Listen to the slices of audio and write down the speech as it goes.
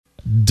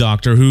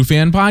Doctor Who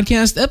Fan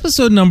Podcast,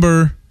 episode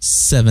number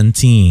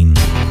 17.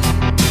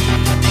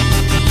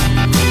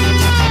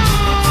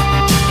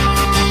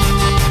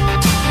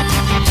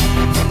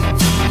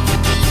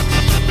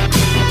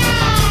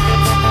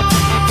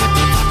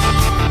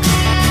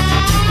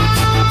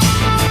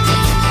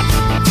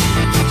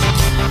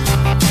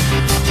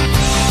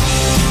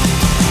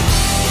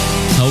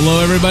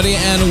 Hello, everybody,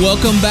 and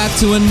welcome back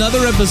to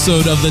another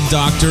episode of the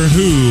Doctor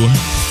Who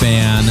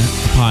Fan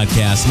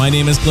Podcast. My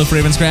name is Cliff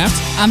Ravenscraft.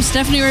 I'm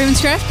Stephanie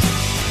Ravenscraft.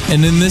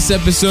 And in this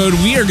episode,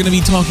 we are going to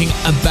be talking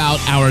about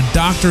our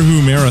Doctor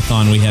Who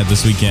marathon we had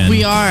this weekend.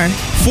 We are.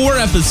 4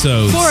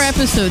 episodes. 4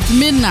 episodes.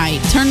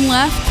 Midnight, Turn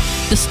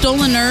Left, The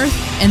Stolen Earth,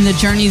 and The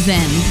Journey's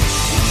End.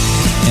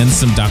 And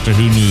some Doctor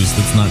Who news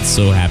that's not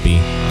so happy.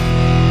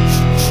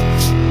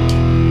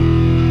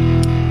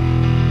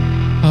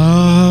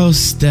 Oh,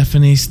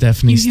 Stephanie.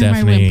 You hear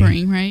my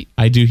whimpering, right?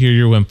 I do hear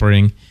your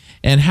whimpering.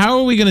 And how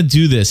are we going to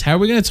do this? How are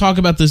we going to talk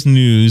about this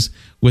news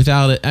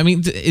without it? I mean,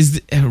 is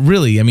it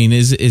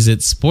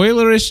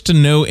spoilerish to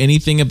know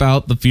anything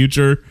about the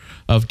future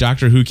of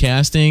Doctor Who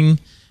casting?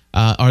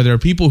 Are there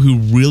people who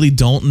really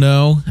don't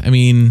know? I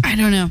mean, I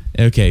don't know.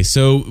 Okay,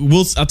 so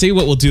I'll tell you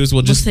what we'll do is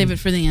we'll save it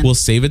for the end. We'll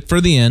save it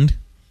for the end,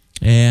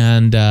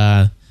 and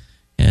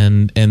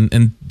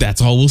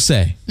that's all we'll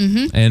say.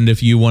 Mm-hmm. And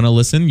if you want to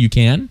listen, you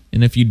can,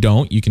 and if you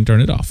don't, you can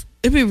turn it off.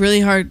 It'd be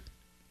really hard.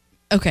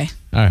 Okay.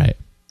 All right.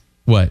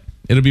 What?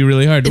 It'll be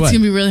really hard. It's going to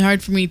be really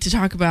hard for me to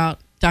talk about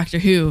Doctor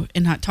Who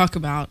and not talk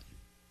about.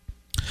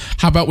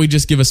 How about we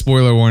just give a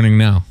spoiler warning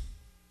now?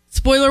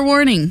 Spoiler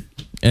warning.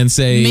 And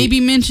say.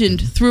 Maybe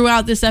mentioned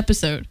throughout this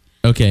episode.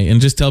 Okay.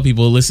 And just tell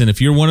people, listen,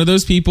 if you're one of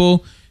those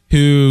people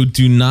who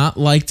do not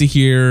like to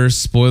hear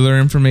spoiler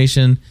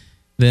information,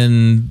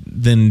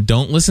 then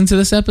don't listen to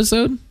this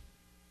episode?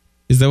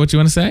 Is that what you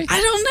want to say?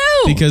 I don't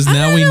know. Because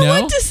now we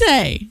know what to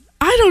say.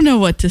 I don't know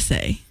what to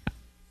say.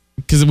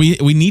 Because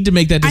we need to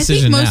make that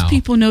decision now. I think most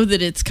people know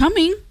that it's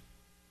coming.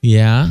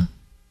 Yeah.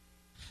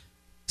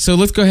 So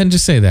let's go ahead and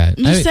just say that.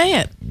 Just say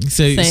it.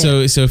 So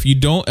if you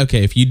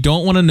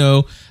don't want to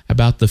know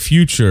about the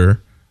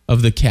future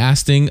of the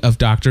casting of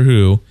Doctor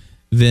Who,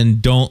 then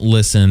don't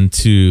listen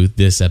to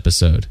this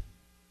episode.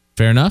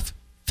 Fair enough?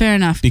 Fair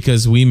enough.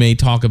 Because we may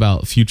talk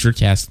about future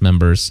cast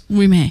members.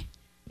 We may.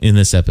 In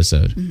this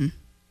episode. Mm-hmm.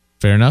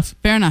 Fair enough?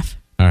 Fair enough.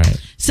 All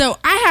right. So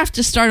I have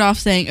to start off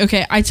saying,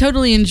 okay, I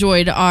totally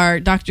enjoyed our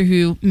Doctor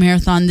Who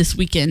marathon this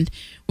weekend.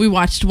 We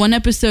watched 1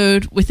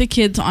 episode with the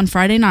kids on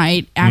Friday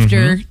night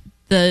after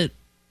the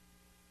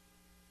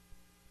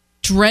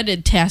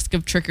dreaded task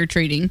of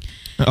trick-or-treating,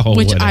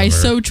 which whatever. I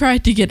so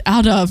tried to get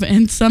out of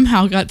and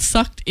somehow got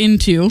sucked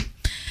into.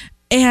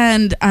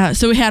 And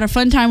so we had a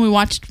fun time. We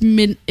watched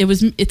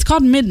it's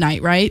called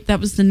Midnight, right? That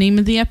was the name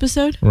of the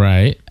episode?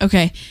 Right.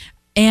 Okay.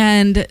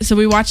 And so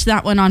we watched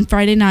that one on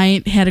Friday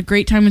night, had a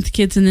great time with the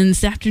kids, and then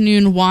this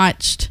afternoon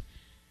watched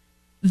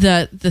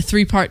the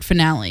 3-part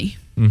finale.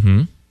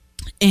 Mm-hmm.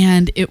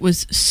 And it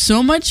was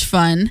so much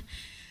fun.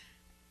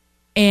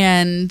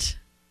 And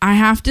I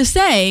have to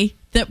say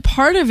that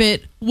part of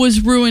it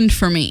was ruined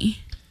for me.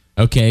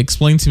 Okay,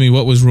 explain to me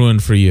what was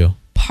ruined for you.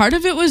 Part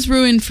of it was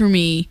ruined for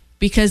me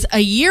because a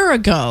year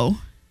ago...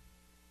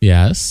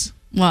 Yes?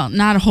 Well,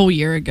 not a whole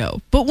year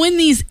ago, but when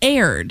these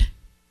aired...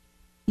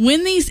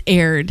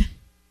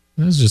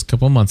 That was just a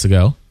couple months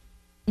ago.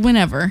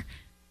 Whenever.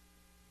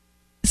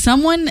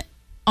 Someone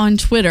on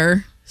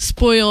Twitter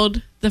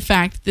spoiled the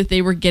fact that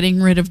they were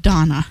getting rid of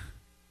Donna.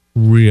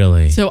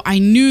 Really? So I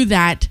knew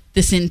that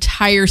this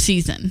entire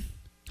season.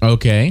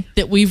 Okay.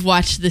 That we've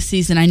watched this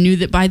season. I knew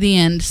that by the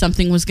end,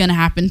 something was going to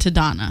happen to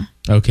Donna.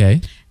 Okay.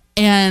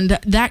 And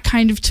that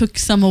kind of took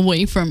some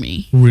away from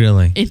me.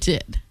 Really? It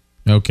did.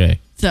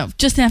 Okay. So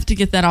just have to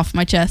get that off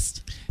my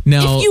chest.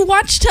 Now, if you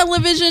watch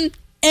television...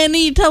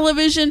 Any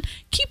television,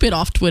 keep it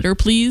off Twitter,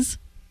 please.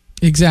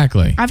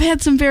 Exactly. I've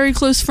had some very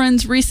close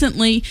friends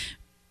recently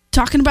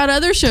talking about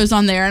other shows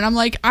on there, and I'm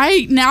like,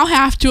 I now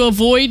have to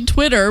avoid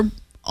Twitter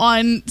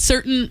on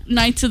certain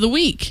nights of the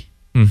week.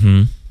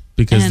 Mm-hmm.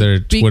 Because they're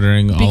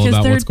twittering all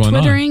about what's going on. Because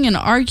they're twittering and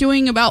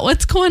arguing about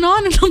what's going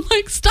on, and I'm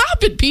like,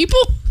 stop it,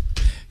 people.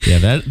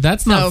 Yeah,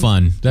 that's not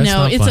fun. That's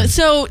not fun.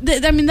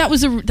 That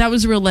was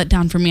a real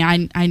letdown for me.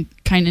 I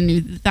kind of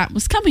knew that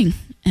was coming,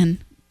 and...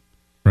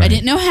 Right. I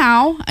didn't know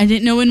how. I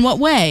didn't know in what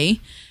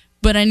way,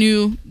 but I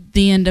knew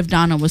the end of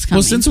Donna was coming.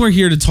 Well, since we're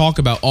here to talk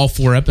about all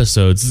 4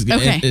 episodes,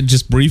 okay.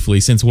 Just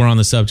briefly, since we're on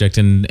the subject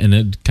and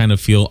it kind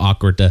of feel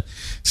awkward to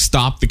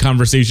stop the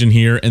conversation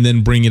here and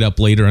then bring it up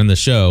later in the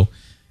show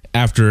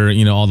after,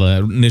 all the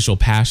initial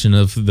passion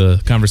of the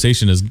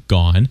conversation is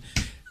gone.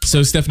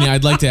 So, Stephanie,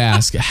 I'd like to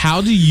ask,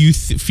 how do you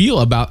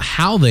feel about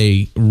how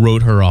they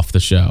wrote her off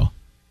the show?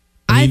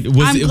 I'm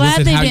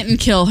glad they didn't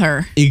kill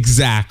her.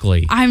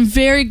 Exactly. I'm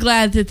very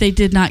glad that they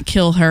did not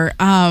kill her.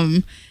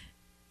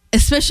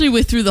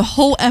 Especially through the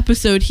whole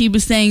episode, he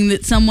was saying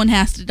that someone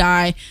has to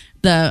die.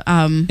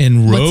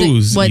 And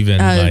Rose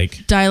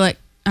Dalek.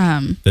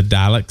 The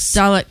Daleks.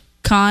 Dalek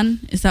Khan,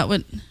 is that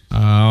what?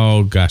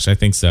 Oh gosh, I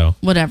think so.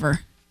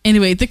 Whatever.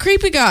 Anyway, the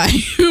creepy guy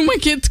who my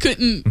kids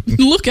couldn't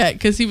look at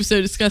because he was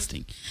so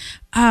disgusting.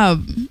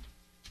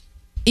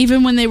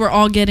 Even when they were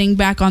all getting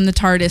back on the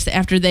TARDIS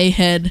after they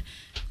had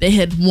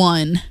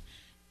won,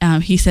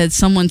 he said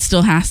someone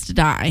still has to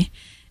die,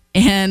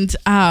 and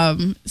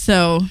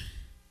so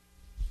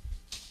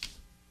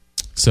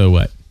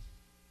what?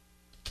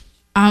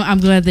 I'm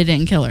glad they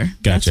didn't kill her.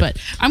 Gotcha. That's what.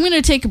 I'm going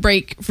to take a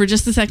break for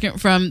just a second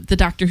from the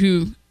Doctor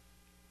Who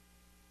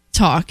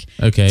talk.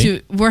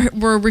 Okay.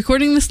 We're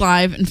recording this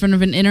live in front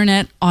of an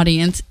internet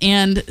audience,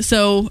 and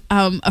so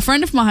a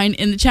friend of mine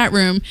in the chat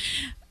room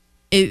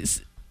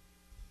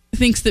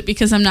thinks that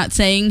because I'm not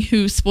saying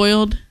who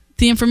spoiled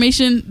the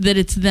information that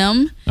it's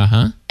them.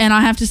 And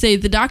I have to say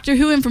the Doctor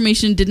Who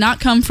information did not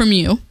come from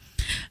you,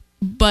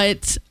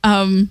 but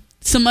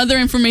some other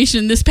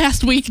information this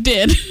past week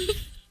did.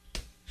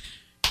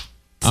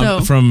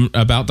 So from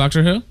about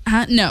Doctor Who?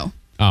 No.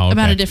 Oh, okay.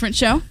 About a different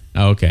show.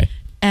 Oh, okay.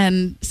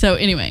 And so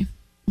anyway,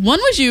 one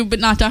was you, but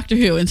not Doctor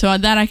Who, and so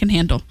that I can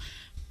handle.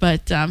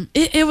 But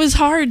it was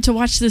hard to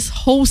watch this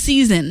whole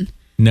season,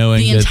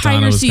 knowing the that Donna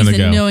entire was going to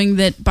season, go. knowing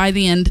that by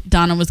the end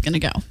Donna was going to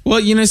go.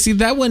 Well, see,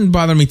 that wouldn't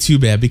bother me too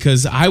bad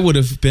because I would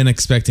have been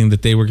expecting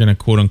that they were going to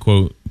quote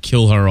unquote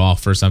kill her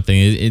off or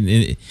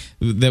something.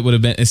 That would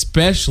have been,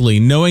 especially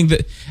knowing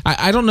that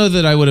I don't know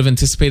that I would have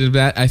anticipated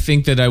that. I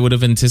think that I would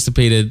have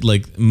anticipated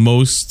like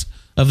most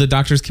of the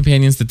Doctor's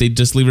companions that they'd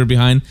just leave her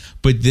behind.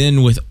 But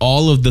then with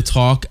all of the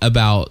talk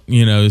about,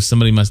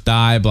 somebody must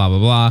die, blah, blah,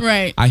 blah.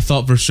 Right. I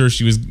thought for sure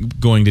she was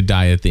going to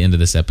die at the end of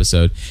this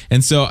episode.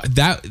 And so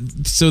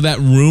that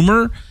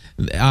rumor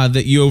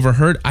that you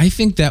overheard, I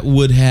think that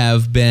would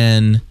have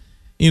been,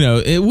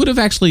 it would have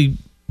actually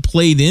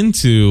played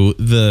into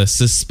the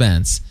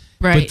suspense.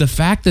 Right. But the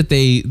fact that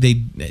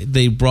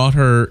they brought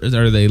her,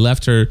 or they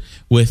left her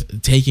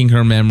with taking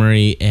her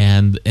memory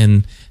and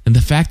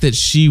the fact that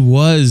she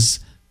was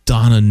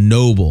Donna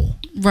Noble,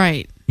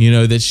 right?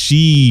 That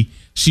she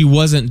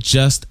wasn't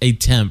just a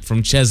temp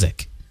from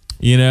Cheswick,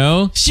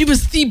 she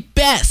was the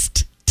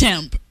best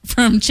temp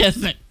from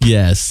Cheswick.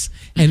 Yes,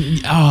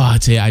 and I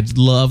tell you, I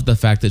love the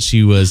fact that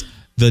she was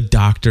the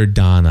Dr.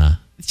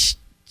 Donna.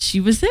 She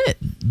was it,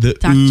 the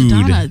Dr. Ood.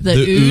 Donna, the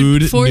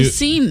Ood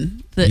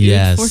foreseen,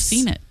 yes. Ood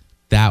foreseen it.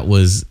 That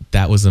was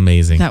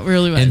amazing. That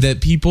really was, and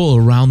that people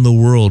around the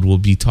world will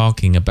be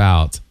talking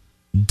about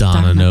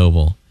Donna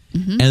Noble.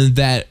 Mm-hmm. And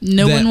that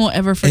no one will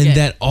ever forget. And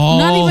that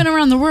not even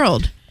around the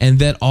world. And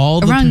that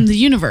all around the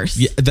universe.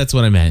 Yeah, that's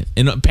what I meant.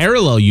 In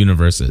parallel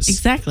universes.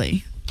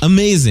 Exactly.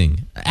 Amazing.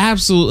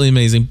 Absolutely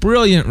amazing.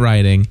 Brilliant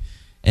writing.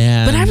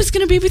 But I was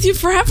going to be with you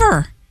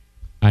forever.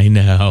 I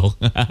know.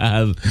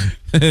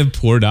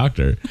 Poor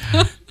Doctor.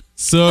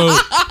 So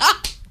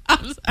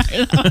I'm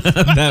sorry.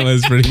 That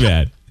was pretty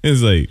bad. It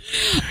was like,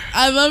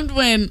 I loved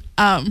when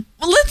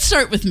let's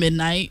start with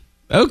Midnight.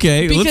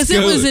 Okay, because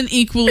it was an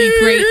equally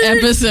great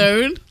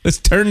episode. Let's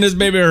turn this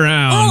baby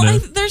around. Oh,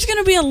 there's going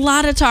to be a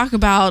lot of talk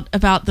about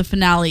the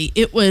finale.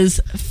 It was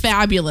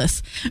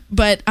fabulous,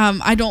 but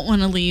I don't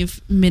want to leave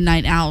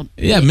Midnight out.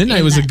 Yeah,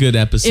 Midnight was a good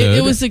episode.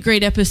 It was a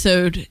great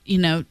episode,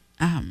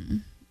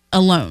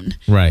 alone.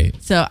 Right.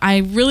 So I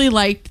really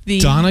liked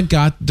Donna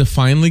got to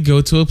finally go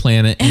to a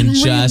planet and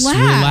just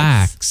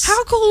relax.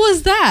 How cool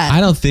was that?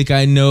 I don't think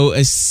I know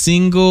a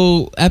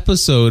single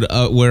episode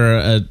where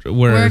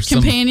a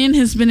companion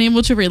has been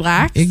able to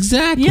relax.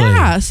 Exactly.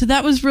 Yeah, so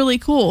that was really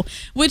cool,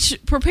 which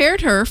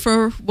prepared her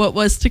for what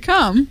was to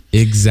come.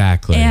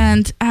 Exactly.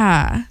 And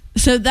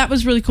so that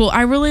was really cool.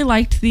 I really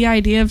liked the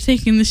idea of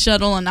taking the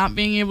shuttle and not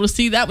being able to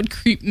see. That would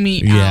creep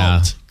me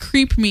out.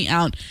 Creep me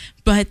out.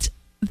 But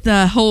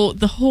the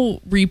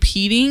whole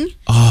repeating,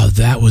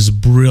 that was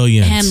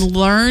brilliant, and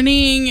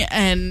learning,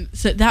 and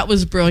so that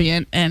was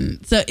brilliant,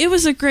 and so it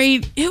was a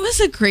great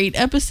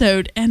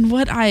episode. And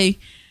what I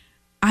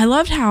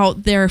loved how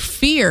their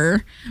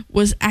fear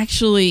was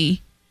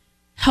actually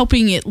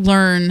helping it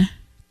learn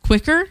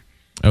quicker.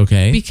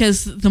 Okay,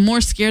 because the more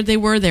scared they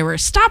were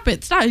stop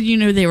it,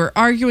 they were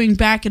arguing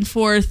back and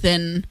forth,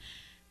 and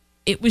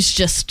it was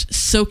just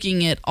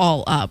soaking it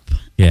all up.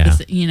 Yeah,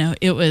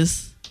 it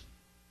was.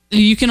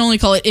 You can only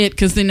call it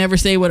because they never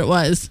say what it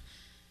was.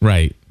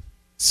 Right.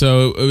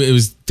 So it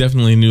was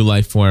definitely a new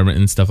life form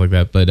and stuff like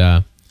that. But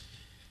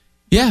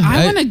yeah.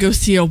 I want to go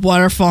see a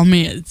waterfall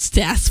made of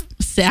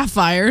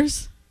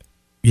sapphires.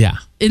 Yeah.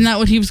 Isn't that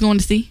what he was going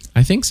to see?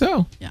 I think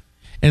so. Yeah.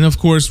 And of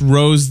course,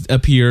 Rose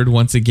appeared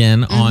once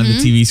again on the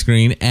TV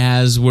screen,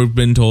 as we've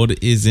been told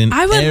is in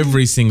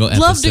every single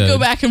episode. I would love to go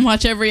back and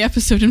watch every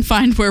episode and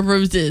find where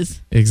Rose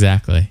is.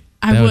 Exactly.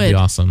 That would be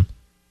awesome.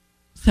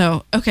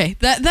 So, okay,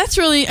 that's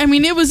really,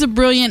 it was a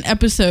brilliant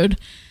episode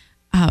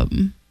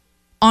on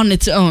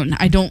its own.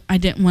 I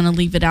didn't want to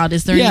leave it out.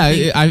 Is there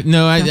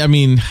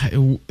anything?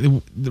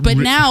 But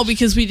now,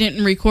 because we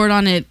didn't record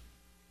on it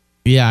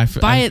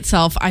by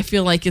itself, I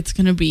feel like it's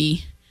going to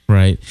be.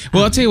 Right.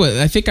 Well, I'll tell you what,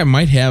 I think I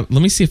might have,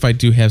 let me see if I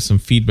do have some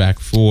feedback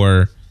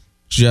for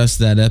just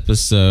that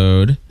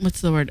episode.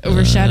 What's the word?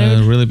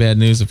 Overshadowed? Really bad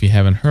news if you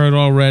haven't heard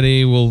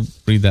already. We'll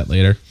read that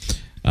later.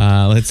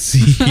 Let's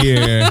see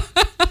here.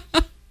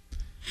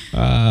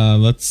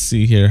 Let's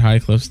see here. Hi,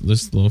 Cliff.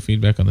 Just a little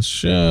feedback on the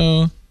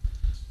show.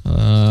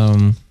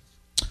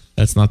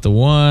 That's not the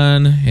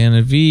one.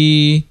 Hannah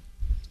V.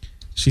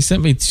 She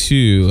sent me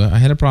 2. I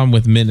had a problem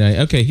with Midnight.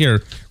 Okay,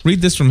 here.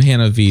 Read this from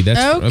Hannah V.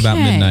 That's about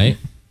Midnight.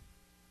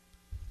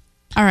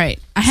 All right.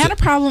 I had a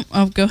problem.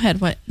 Oh, go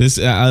ahead. What? This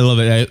I love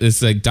it.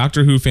 It's like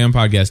Doctor Who fan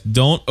podcast.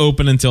 Don't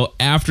open until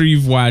after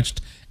you've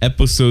watched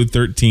episode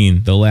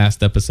 13, the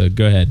last episode.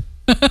 Go ahead.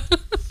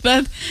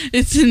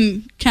 It's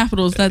in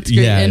capitals. That's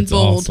great. Yeah, and it's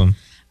bold. Awesome.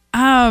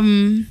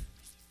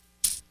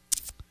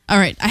 All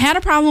right. I had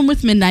a problem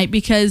with Midnight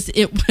because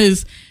it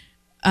was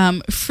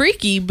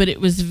freaky, but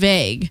it was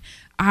vague.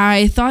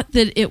 I thought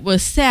that it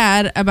was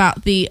sad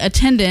about the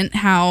attendant,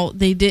 how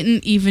they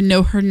didn't even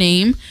know her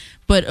name.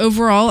 But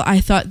overall, I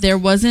thought there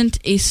wasn't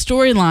a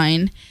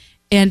storyline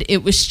and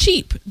it was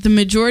cheap. The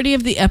majority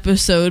of the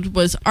episode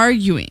was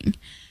arguing.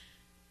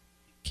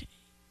 Okay.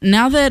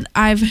 Now that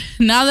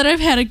I've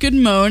had a good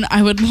moan,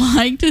 I would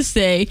like to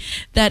say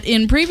that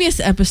in previous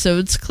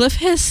episodes, Cliff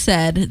has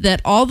said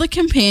that all the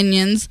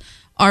companions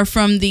are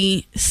from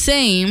the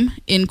same,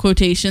 in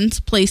quotations,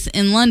 place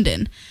in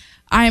London.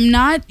 I am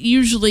not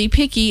usually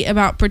picky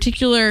about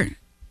particular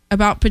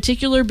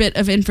bit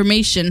of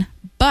information,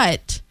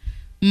 but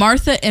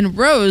Martha and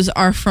Rose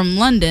are from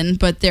London,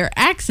 but their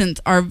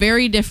accents are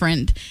very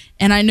different.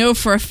 And I know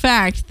for a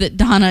fact that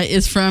Donna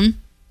is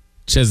from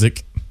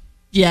Chiswick.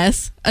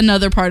 Yes,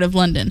 another part of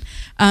London.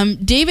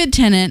 David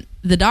Tennant,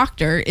 the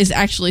doctor, is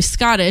actually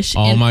Scottish.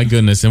 Oh my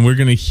goodness. And we're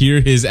going to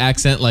hear his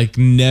accent like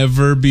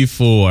never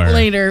before.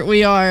 Later,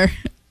 we are.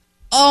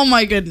 Oh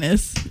my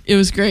goodness. It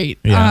was great.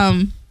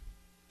 Yeah.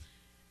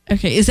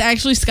 Okay, is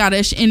actually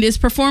Scottish and is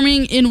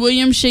performing in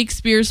William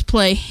Shakespeare's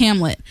play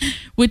Hamlet,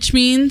 which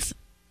means...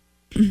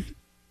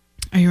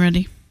 Are you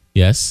ready?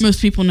 Yes.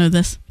 Most people know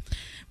this.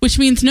 Which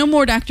means no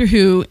more Doctor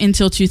Who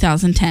until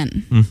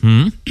 2010.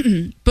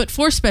 Mm-hmm. But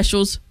 4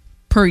 specials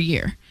per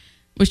year,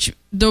 which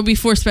there'll be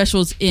 4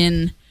 specials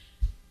in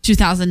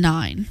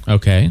 2009.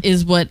 Okay.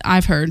 Is what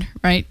I've heard,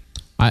 right?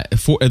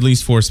 At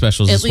least 4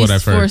 specials is what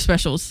I've heard. At least 4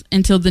 specials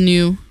until the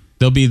new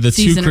There'll be the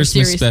 2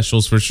 Christmas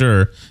specials for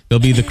sure. There'll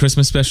be the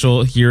Christmas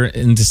special here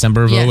in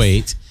December of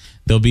 2008.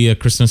 There'll be a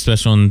Christmas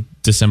special in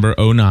December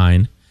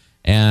 2009.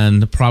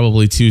 And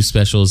probably 2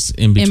 specials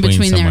in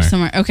between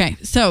somewhere. Okay,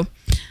 so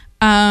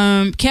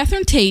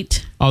Catherine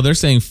Tate. Oh, they're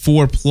saying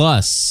 4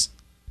 plus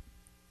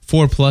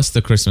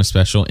the Christmas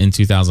special in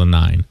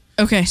 2009.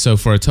 Okay. So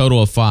for a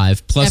total of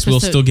 5. Plus we'll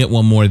still get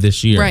 1 more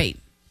this year. Right.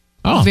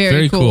 Oh,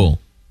 very cool.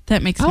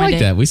 That makes I my like day.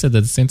 that. We said that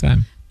at the same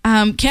time.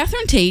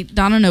 Catherine Tate,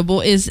 Donna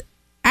Noble, is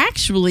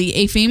actually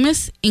a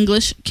famous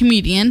English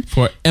comedian.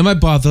 For Am I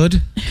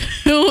Bothered?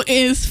 Who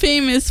is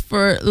famous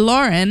for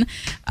Lauren,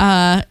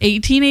 a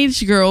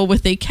teenage girl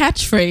with a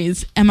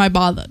catchphrase, Am I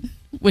Bothered?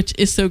 Which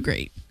is so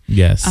great.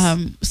 Yes.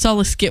 Saw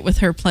a skit with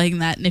her playing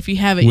that, and if you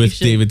haven't, with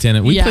David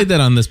Tennant. We played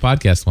that on this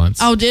podcast once.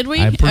 Oh, did we?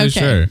 I'm pretty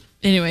sure.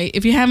 Anyway,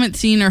 if you haven't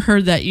seen or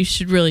heard that, you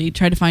should really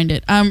try to find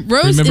it.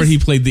 Rose Remember he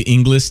played the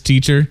English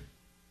teacher?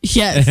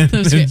 Yes. That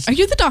was great. Are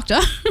you the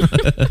doctor?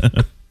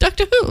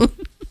 Doctor Who?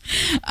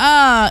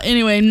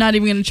 Anyway, I'm not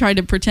even going to try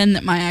to pretend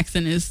that my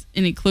accent is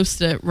any close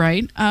to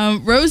right.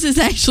 Rose is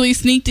actually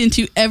sneaked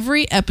into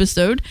every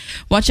episode.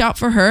 Watch out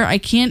for her. I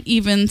can't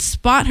even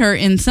spot her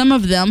in some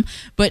of them,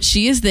 but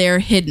she is there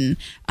hidden.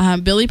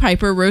 Billie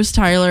Piper, Rose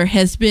Tyler,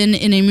 has been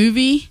in a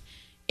movie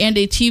and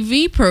a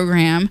TV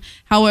program.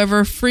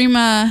 However,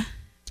 Freema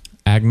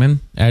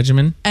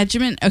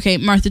Agyeman, okay,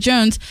 Martha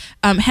Jones,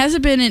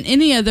 hasn't been in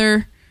any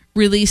other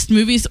released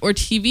movies or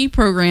TV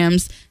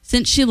programs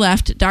since she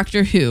left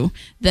Doctor Who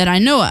that I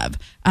know of.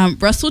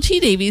 Russell T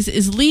Davies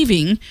is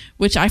leaving,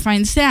 which I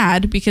find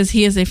sad because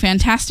he is a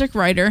fantastic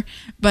writer,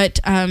 but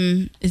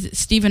is it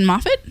Stephen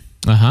Moffat?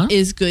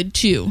 Is good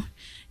too.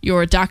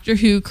 Your Doctor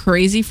Who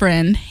crazy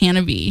friend,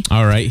 Hannah V.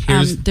 All right.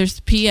 There's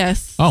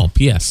P.S. Oh,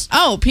 P.S.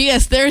 Oh,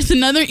 P.S. There's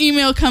another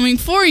email coming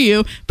for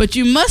you, but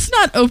you must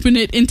not open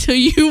it until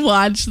you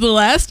watch the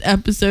last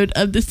episode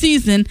of the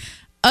season.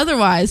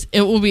 Otherwise,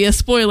 it will be a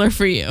spoiler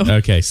for you.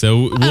 Okay,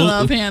 so I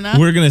love Hannah.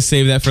 We're going to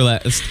save that for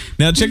last.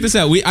 Now, check this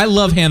out. I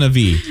love Hannah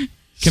V.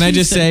 Can I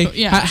just say, cool.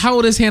 Yeah. How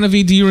old is Hannah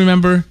V? Do you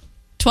remember?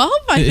 12,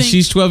 I think.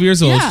 She's 12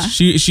 years old. Yeah.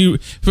 She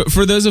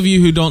for those of you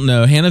who don't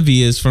know, Hannah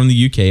V is from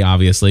the UK,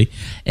 obviously,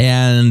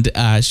 and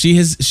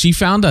she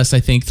found us, I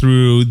think,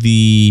 through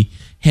the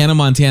Hannah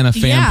Montana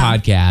fan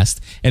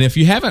podcast. And if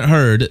you haven't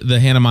heard the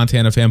Hannah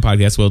Montana fan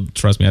podcast, well,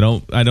 trust me,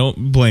 I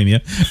don't blame you.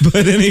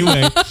 But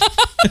anyway,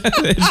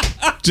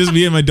 just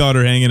me and my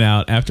daughter hanging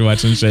out after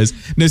watching the shows.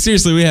 No,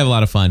 seriously, we have a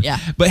lot of fun. Yeah.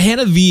 But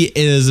Hannah V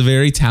is a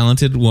very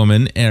talented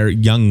woman, or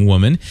young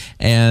woman,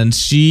 and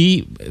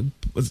she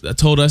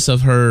told us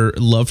of her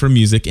love for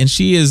music. And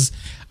she is,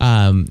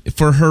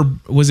 for her,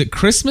 was it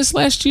Christmas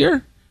last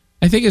year?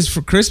 I think it's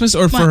for Christmas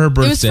or for her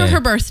birthday. It was for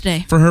her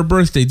birthday. For her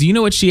birthday. Do you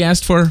know what she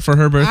asked for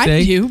her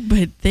birthday? I do,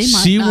 but they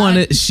might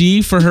not.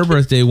 She, for her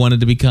birthday, wanted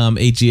to become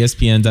a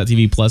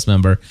GSPN.TV Plus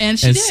member. And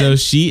she did. So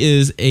she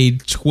is a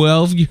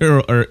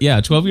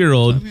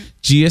 12-year-old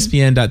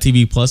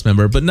GSPN.TV Plus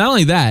member. But not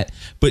only that,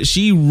 but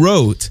she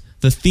wrote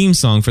the theme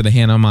song for the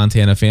Hannah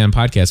Montana Fan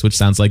Podcast, which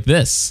sounds like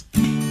this.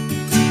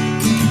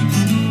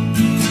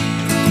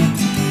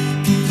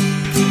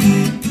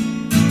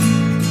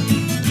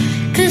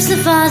 Chris the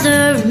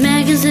father,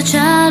 Megan's the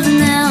child, and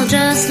they'll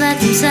just let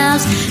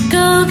themselves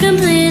go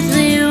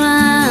completely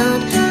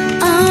wild.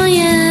 Oh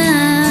yeah,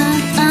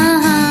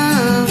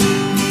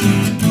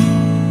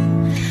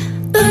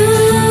 Ooh,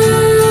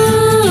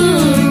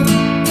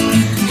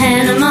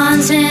 Hannah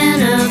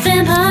Montana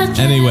Fan Podcast.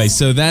 Anyway,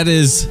 so that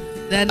is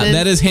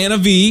Hannah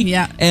V.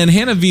 Yeah. And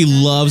Hannah V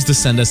loves to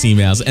send us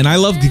emails. And I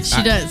love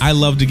She does. I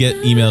love to get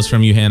emails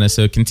from you, Hannah.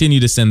 So continue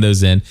to send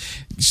those in.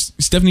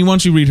 Stephanie, why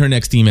don't you read her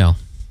next email?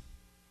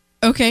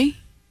 Okay.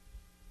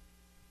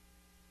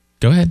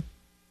 Go ahead.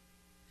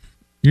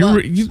 No,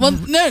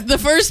 the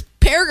first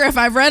paragraph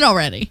I've read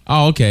already.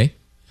 Oh, okay.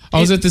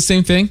 Oh, is it the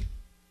same thing?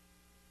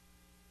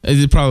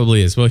 It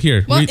probably is. Well,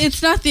 here. Well,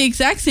 it's not the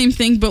exact same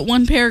thing, but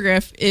one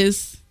paragraph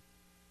is...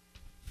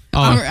 Oh.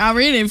 I'll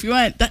read it if you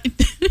want.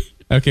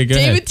 Okay, go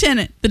ahead. David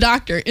Tennant, the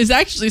Doctor, is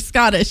actually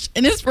Scottish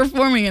and is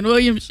performing in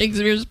William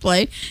Shakespeare's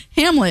play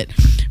Hamlet,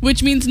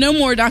 which means no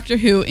more Doctor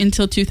Who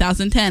until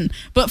 2010,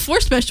 but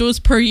 4 specials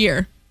per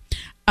year.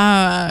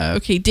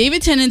 Okay,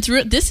 David Tennant's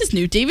this is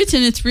new. David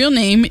Tennant's real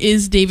name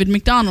is David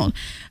McDonald,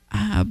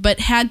 but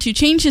had to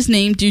change his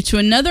name due to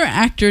another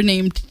actor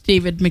named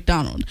David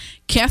McDonald.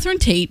 Catherine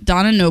Tate,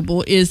 Donna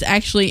Noble, is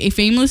actually a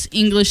famous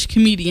English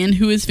comedian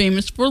who is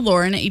famous for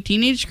Lauren, a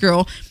teenage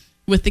girl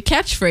with the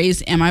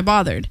catchphrase, "Am I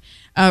bothered?"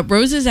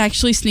 Rose is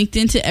actually sneaked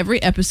into every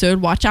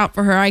episode. Watch out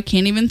for her. I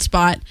can't even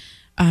spot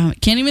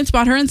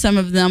her in some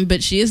of them,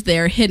 but she is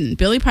there, hidden.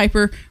 Billie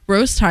Piper,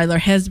 Rose Tyler,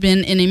 has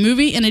been in a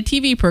movie and a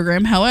TV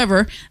program.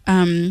 However,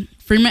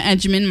 Freema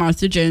Agyeman,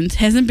 Martha Jones,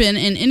 hasn't been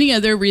in any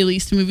other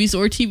released movies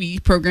or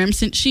TV programs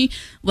since she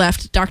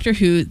left Doctor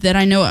Who that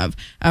I know of.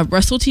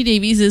 Russell T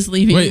Davies is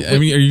leaving. Wait,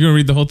 are you going to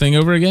read the whole thing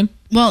over again?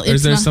 Well, or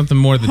is there something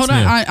more that's hold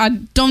on, new? I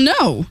don't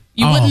know.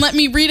 You wouldn't let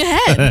me read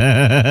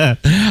ahead.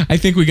 I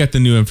think we got the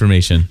new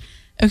information.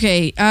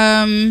 Okay.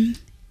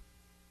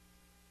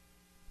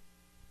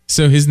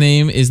 So his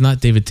name is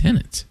not David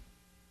Tennant.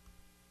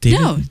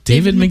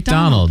 David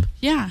McDonald.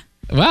 Yeah.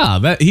 Wow,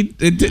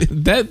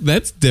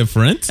 that's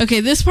different. Okay,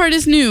 this part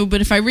is new,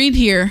 but if I read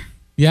here.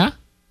 Yeah?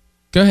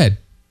 Go ahead.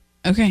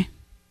 Okay.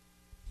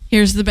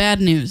 Here's the bad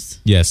news.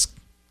 Yes.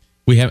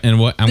 We have, and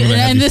what I'm going to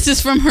have. And this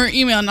is from her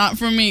email, not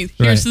from me.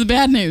 Here's the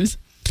bad news.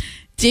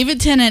 David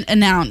Tennant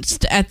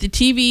announced at the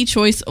TV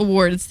Choice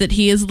Awards that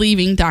he is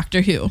leaving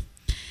Doctor Who.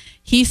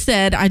 He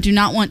said, "I do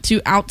not want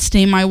to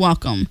outstay my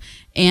welcome.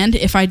 And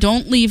if I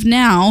don't leave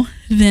now,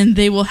 then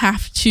they will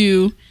have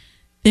to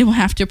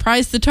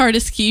prise the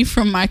TARDIS key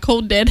from my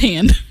cold dead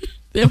hand."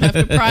 They'll have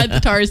to pry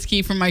the TARDIS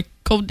key from my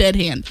cold dead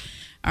hand.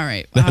 All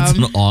right. That's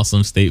an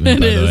awesome statement,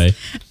 by the way.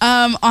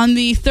 On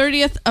the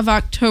 30th of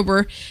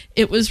October,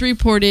 it was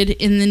reported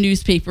in the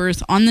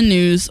newspapers, on the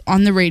news,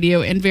 on the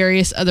radio, and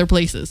various other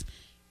places.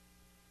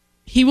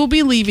 He will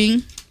be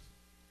leaving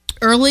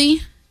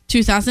early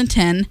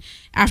 2010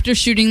 after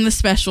shooting the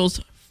specials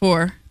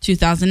for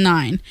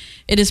 2009.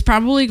 It is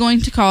probably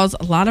going to cause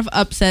a lot of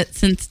upset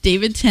since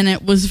David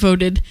Tennant was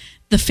voted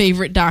the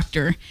favorite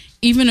Doctor,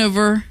 even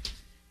over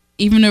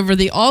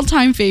the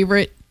all-time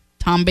favorite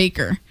Tom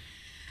Baker.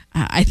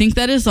 I think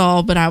that is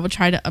all, but I will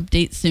try to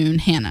update soon,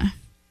 Hannah.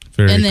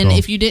 And then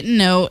if you didn't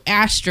know,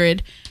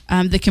 Astrid,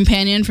 the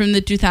companion from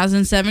the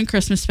 2007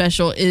 Christmas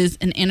special, is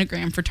an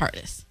anagram for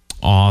TARDIS.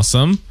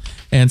 Awesome.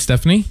 And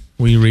Stephanie,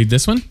 will you read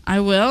this one?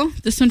 I will.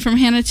 This one from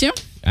Hannah too?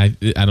 I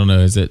don't know.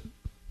 Is it?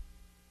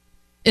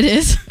 It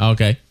is.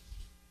 Okay.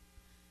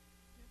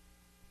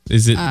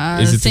 Is it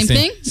the same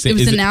thing? It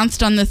was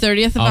announced on the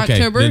 30th of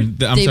October. I'm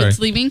David's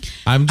sorry. leaving.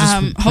 I'm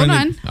just hold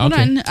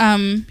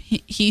on.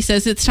 He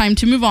says it's time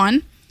to move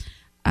on.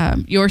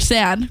 Your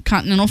sad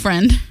continental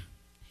friend,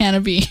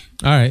 Hannah B.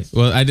 All right.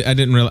 Well, I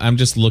didn't realize. I'm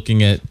just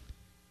looking at.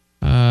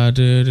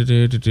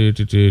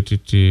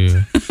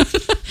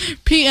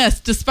 P.S.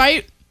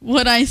 Despite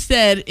what I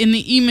said in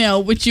the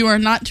email, which you are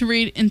not to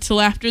read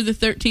until after the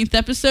 13th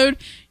episode,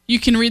 you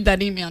can read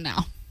that email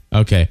now.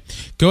 Okay.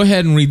 Go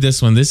ahead and read this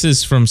one. This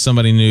is from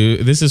somebody new.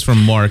 This is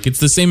from Mark. It's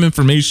the same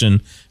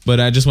information, but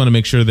I just want to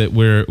make sure that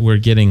we're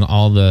getting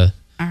all the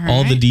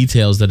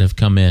details that have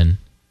come in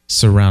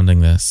surrounding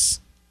this.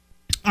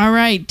 All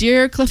right,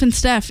 dear Cliff and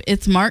Steph,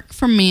 it's Mark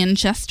from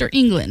Manchester,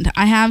 England.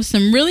 I have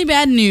some really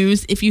bad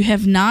news. If you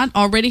have not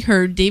already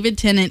heard, David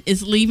Tennant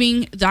is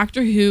leaving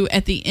Doctor Who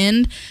at the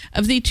end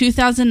of the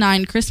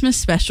 2009 Christmas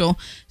special.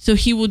 So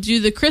he will do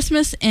the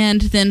Christmas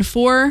and then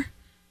four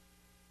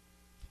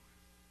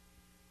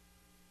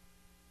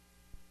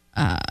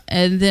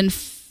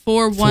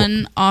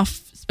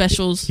one-off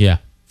specials. Yeah,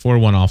 4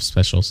 one-off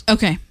specials.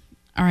 Okay.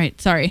 All right,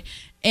 sorry.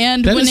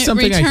 And that when is it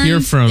something returns I hear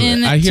from.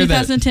 in I hear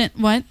 2010,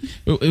 what?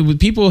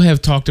 People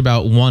have talked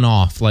about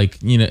one-off, like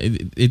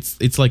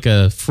it's like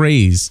a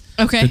phrase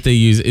that they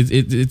use.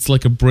 It's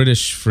like a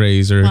British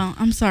phrase, or well,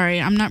 I'm sorry,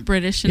 I'm not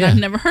British, and I've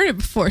never heard it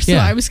before, so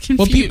I was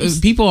confused. Well,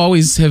 people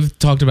always have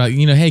talked about,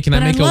 hey, can I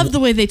make? I love the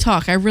way they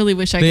talk. I really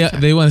wish I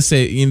could. They want to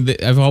say.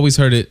 I've always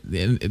heard it.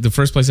 The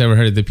first place I ever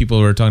heard it, that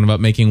people were talking about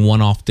making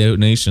one-off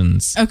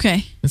donations.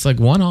 Okay, it's like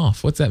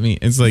one-off. What's that mean?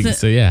 It's like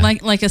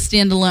like a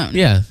standalone.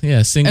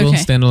 Yeah, single,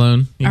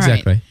 standalone,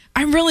 exactly.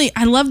 Right.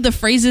 I love the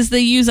phrases they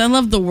use. I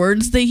love the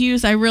words they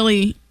use. I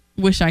really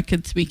wish I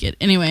could speak it.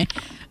 Anyway,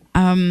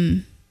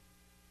 and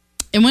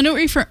when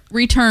it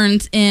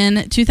returns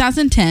in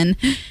 2010,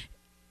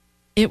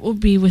 it will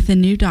be with a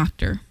new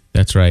doctor.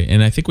 That's right.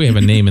 And I think we have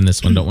a name in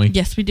this one, don't we?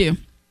 Yes, we do.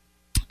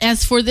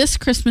 As for this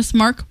Christmas,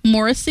 Mark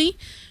Morrissey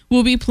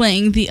will be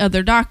playing the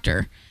other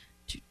doctor.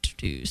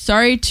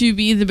 Sorry to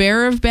be the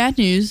bearer of bad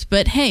news,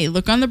 but hey,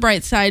 look on the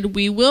bright side.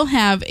 We will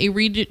have a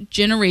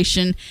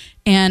regeneration.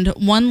 And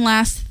one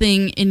last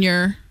thing in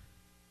your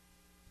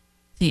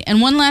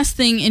last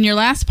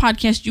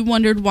podcast, you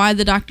wondered why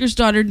the doctor's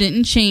daughter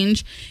didn't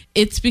change.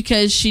 It's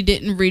because she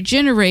didn't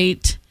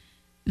regenerate.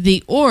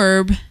 The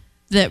orb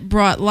that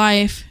brought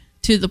life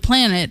to the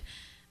planet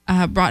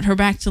brought her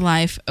back to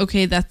life.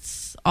 Okay,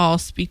 that's all.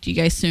 Speak to you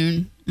guys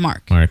soon.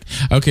 Mark.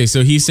 Okay,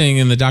 so he's saying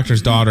in the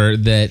doctor's daughter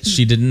that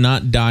she did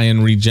not die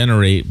and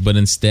regenerate, but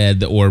instead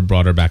the orb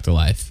brought her back to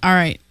life. All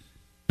right.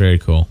 Very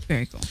cool.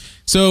 Very cool.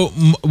 So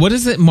what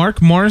is it?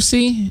 Mark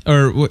Morrissey?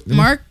 Or what?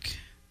 Mark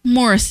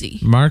Morrissey.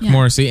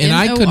 Morrissey. And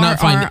I could not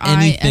find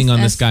anything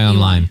on this guy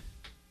online.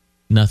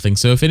 Nothing.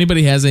 So if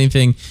anybody has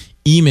anything,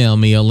 email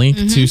me a link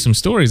to some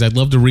stories. I'd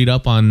love to read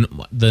up on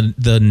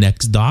the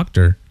next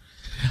doctor.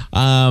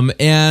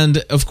 And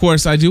of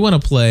course, I do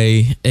want to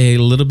play a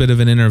little bit of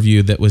an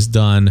interview that was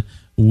done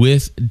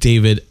with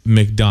David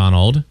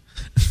McDonald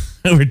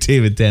or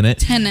David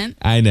Tennant.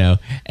 I know.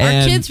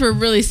 And our kids were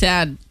really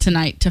sad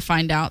tonight to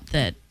find out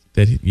that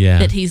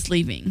he's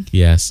leaving.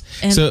 Yes.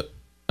 And so,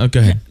 go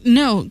ahead.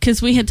 No,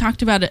 because we had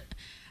talked about it.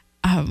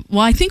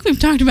 I think we've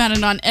talked about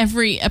it on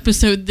every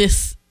episode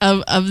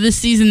of this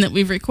season that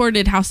we've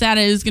recorded. How sad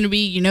it is going to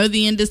be.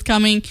 The end is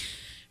coming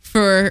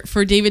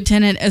for David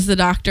Tennant as the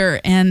doctor,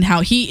 and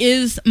how he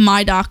is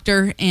my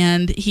doctor,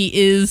 and he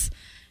is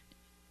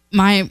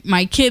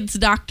my kid's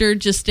doctor,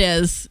 just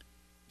as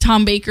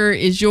Tom Baker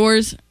is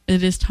yours.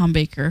 It is Tom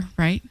Baker,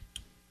 right?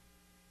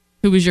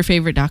 Who was your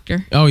favorite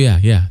doctor? Oh,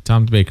 yeah.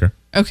 Tom Baker.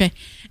 Okay.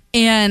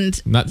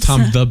 And not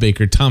Tom the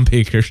Baker, Tom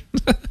Baker.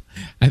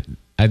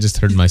 I just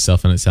heard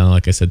myself and it sounded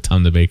like I said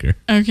Tom the Baker.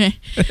 Okay.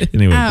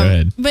 Anyway, go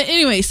ahead. But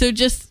anyway, so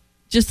just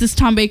as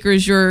Tom Baker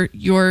is your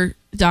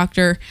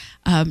doctor,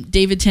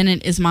 David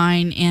Tennant is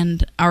mine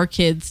and our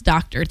kid's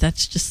doctor.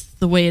 That's just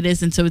the way it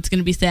is. And so it's going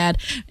to be sad.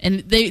 And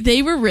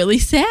they were really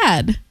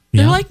sad.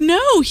 They're like,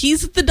 no,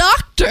 he's the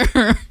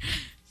doctor.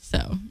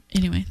 So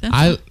anyway,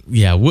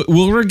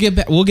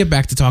 we'll get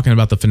back to talking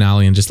about the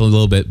finale in just a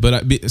little bit.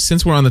 But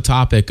since we're on the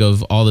topic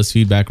of all this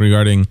feedback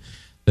regarding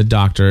the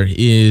doctor,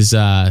 is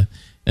an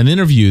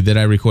interview that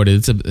I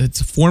recorded.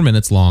 It's 4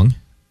 minutes long,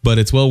 but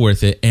it's well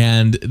worth it.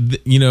 And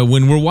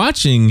when we're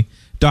watching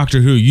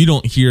Doctor Who, you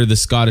don't hear the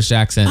Scottish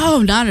accent.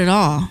 Oh, not at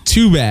all.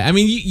 Too bad. I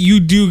mean,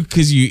 you do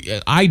because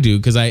I do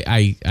because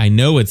I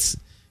know it's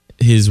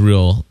his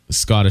real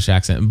Scottish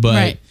accent,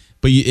 but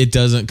it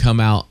doesn't come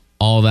out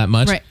all that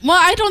much. Right. Well,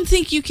 I don't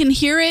think you can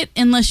hear it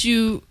unless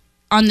you've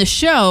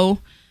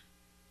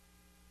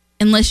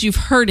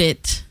heard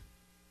it.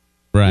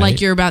 Right.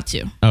 Like you're about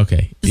to.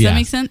 Okay. Does that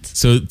make sense?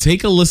 So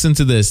take a listen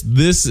to this.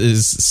 This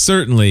is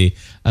certainly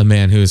a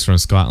man who is from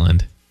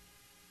Scotland.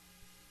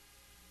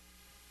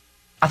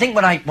 I think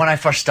when I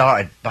first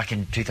started back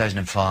in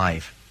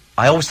 2005,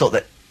 I always thought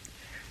that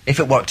if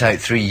it worked out,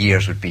 3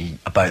 years would be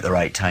about the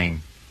right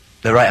time.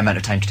 The right amount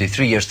of time to do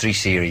 3 years, 3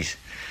 series.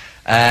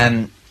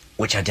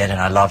 Which I did, and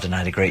I loved, and I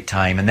had a great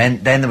time. And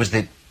then there was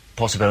the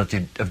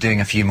possibility of doing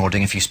a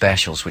few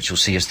specials, which will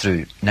see us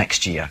through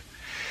next year.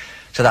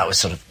 So that was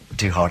sort of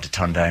too hard to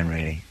turn down,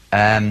 really.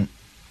 And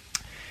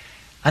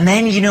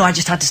then, I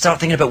just had to start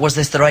thinking about, was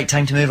this the right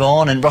time to move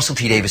on? And Russell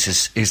T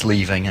Davies is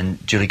leaving,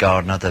 and Julie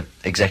Gardner, the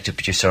executive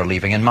producer, are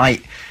leaving. And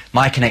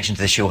my connection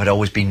to the show had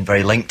always been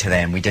very linked to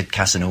them. We did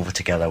Casanova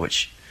together,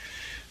 which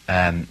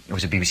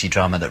was a BBC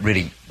drama that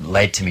really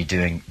led to me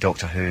doing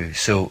Doctor Who.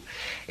 So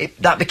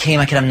that became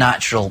a kind of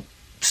natural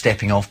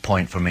stepping off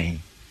point for me.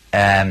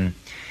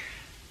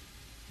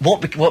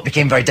 What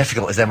became very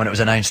difficult is then when it was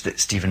announced that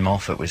Stephen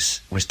Moffat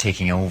was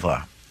taking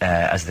over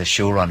as the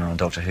showrunner on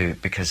Doctor Who,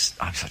 because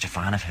I'm such a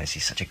fan of his.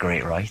 He's such a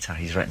great writer.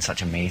 He's written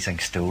such amazing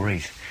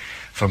stories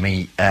for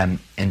me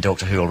in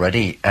Doctor Who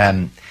already,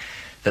 that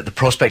the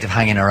prospect of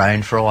hanging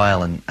around for a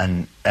while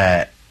and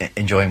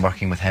enjoying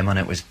working with him on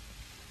it was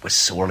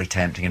sorely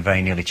tempting, and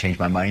very nearly changed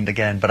my mind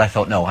again. But I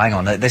thought, no, hang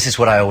on, this is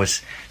what I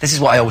always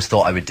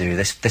thought I would do.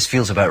 This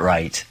feels about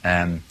right.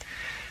 And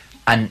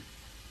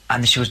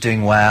the show's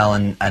doing well,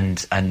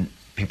 and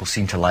people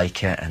seem to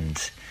like it,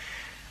 and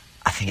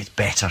I think it's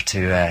better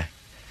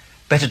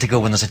better to go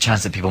when there's a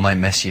chance that people might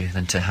miss you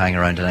than to hang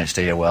around and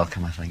outstay your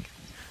welcome, I think.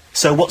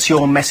 So what's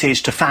your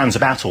message to fans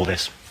about all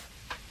this?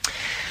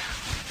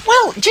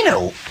 Well, do you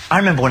know, I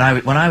remember when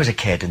I was a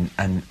kid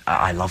and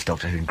I loved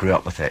Doctor Who and grew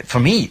up with it. For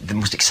me, the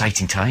most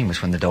exciting time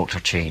was when the Doctor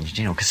changed,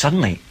 you know, because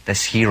suddenly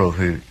this hero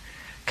who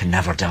can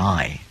never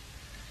die,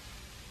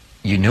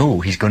 you know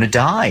he's going to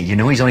die, you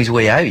know he's on his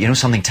way out, you know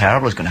something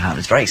terrible is going to happen.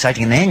 It's very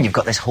exciting, and then you've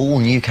got this whole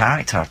new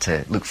character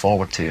to look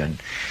forward to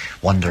and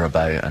wonder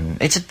about, and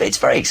it's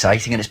very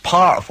exciting, and it's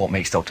part of what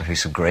makes Doctor Who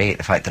so great,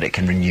 the fact that it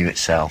can renew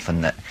itself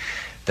and that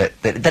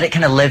it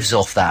kind of lives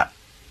off that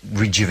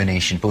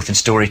rejuvenation, both in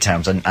story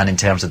terms and in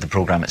terms of the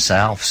programme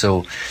itself.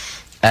 So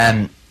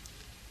I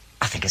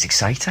think it's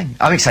exciting.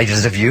 I'm excited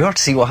as a viewer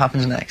to see what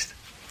happens next.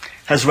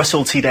 Has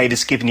Russell T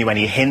Davies given you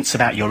any hints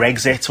about your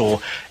exit or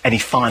any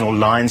final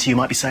lines you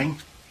might be saying?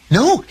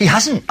 No, he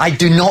hasn't. I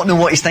do not know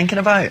what he's thinking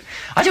about.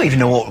 I don't even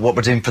know what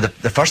we're doing for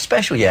the first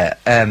special yet.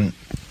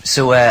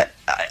 So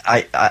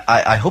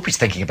I hope he's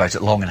thinking about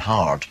it long and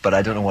hard, but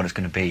I don't know what it's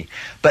going to be.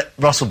 But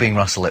Russell being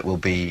Russell, it will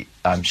be,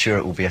 I'm sure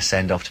it will be a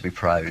send-off to be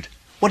proud.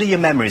 What are your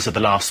memories of the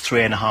last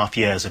 3.5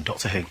 years of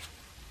Doctor Who?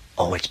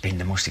 Oh, it's been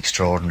the most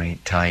extraordinary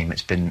time.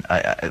 It's been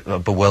a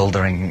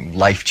bewildering,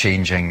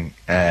 life-changing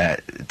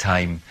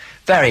time.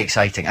 Very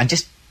exciting and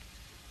just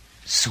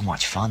so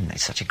much fun.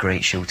 It's such a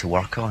great show to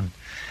work on.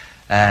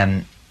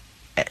 And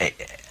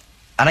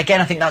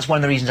again, I think that's one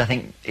of the reasons I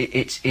think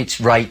it's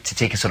right to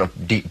take a sort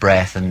of deep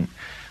breath and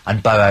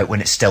bow out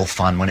when it's still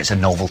fun, when it's a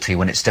novelty,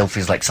 when it still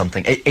feels like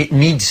something. It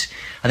needs,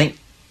 I think,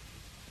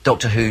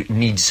 Doctor Who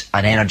needs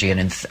an energy and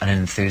an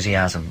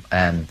enthusiasm,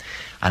 and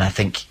I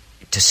think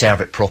to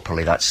serve it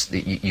properly, that's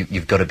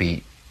you've got to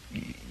be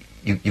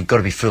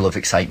full of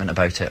excitement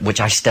about it, which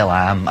I still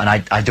am, and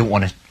I don't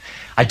want it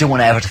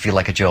ever to feel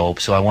like a job.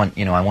 So I want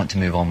to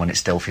move on when it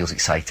still feels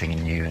exciting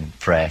and new and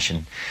fresh,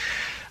 and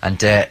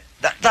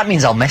that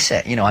means I'll miss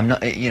it. You know, I'm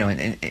not. You know,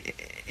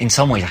 in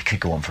some ways I could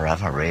go on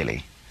forever,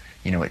 really.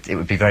 You know, it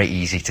would be very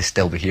easy to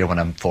still be here when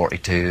I'm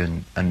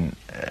 42, and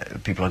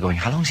people are going,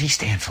 how long is he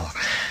staying for?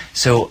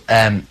 So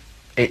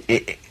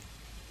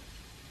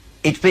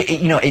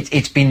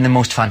it's been the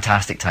most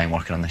fantastic time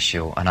working on this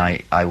show, and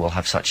I will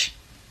have such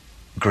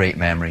great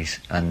memories,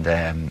 and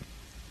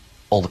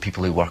all the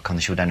people who work on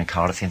the show down in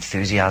Cardiff, the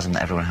enthusiasm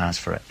that everyone has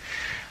for it,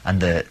 and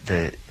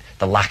the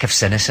lack of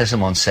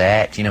cynicism on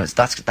set, you know,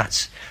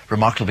 that's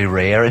remarkably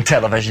rare in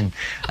television,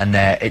 and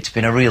it's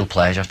been a real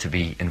pleasure to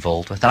be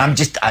involved with. And I'm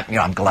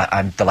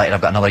delighted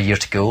I've got another year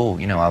to go.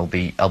 You know, I'll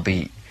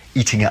be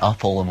eating it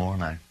up all the more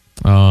now.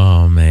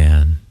 Oh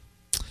man,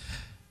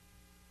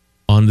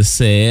 on the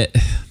set.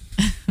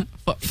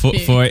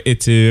 For it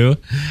too.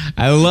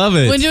 I love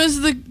it. When it was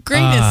the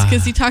greatest,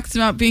 because he talks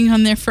about being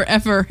on there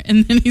forever,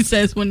 and then he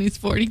says when he's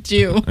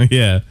 42.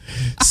 Yeah.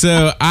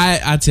 So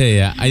I tell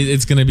you,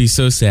 it's going to be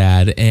so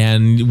sad.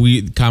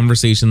 And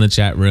conversation in the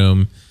chat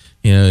room,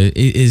 you know,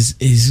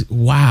 is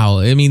wow.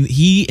 I mean,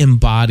 he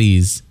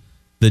embodies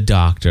the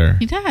Doctor.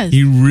 He does.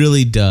 He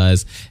really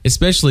does.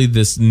 Especially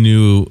this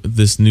new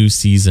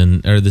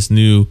season, or this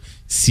new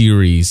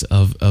series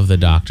of the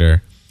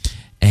Doctor.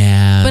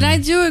 But I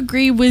do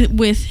agree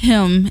with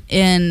him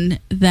in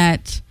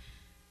that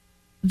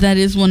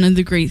is one of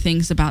the great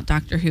things about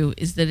Doctor Who,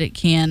 is that it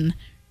can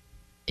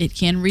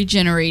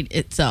regenerate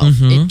itself.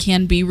 Mm-hmm. It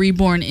can be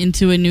reborn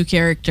into a new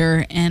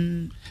character,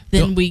 and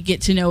then we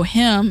get to know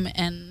him.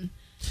 And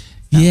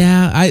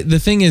yeah, the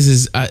thing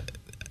is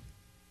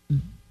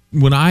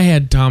when I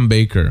had Tom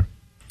Baker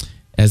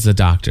as the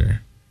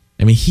Doctor,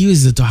 I mean, he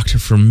was the Doctor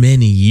for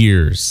many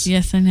years.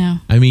 Yes, I know.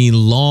 I mean,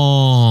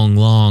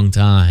 long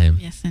time.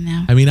 Yes, I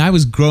know. I mean, I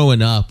was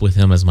growing up with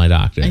him as my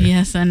Doctor.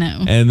 Yes, I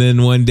know. And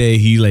then one day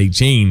he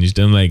changed.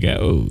 I'm like,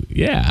 oh,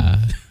 yeah.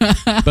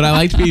 But I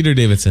liked Peter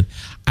Davison.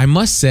 I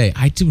must say,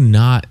 I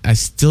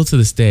still to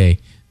this day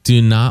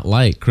do not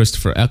like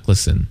Christopher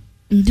Eccleston.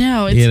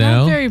 No, it's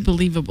not very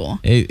believable.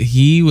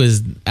 He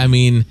was, I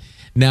mean,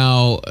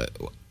 now,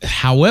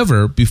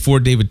 however, before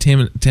David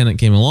Tennant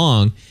came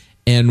along,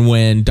 and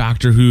when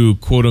Doctor Who,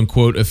 quote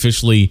unquote,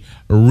 officially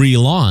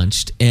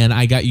relaunched, and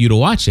I got you to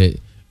watch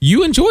it,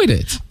 you enjoyed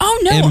it. Oh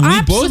no, and we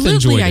absolutely, both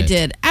enjoyed I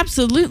did.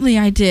 Absolutely,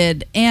 I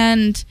did.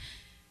 And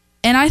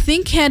I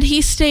think had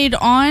he stayed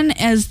on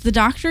as the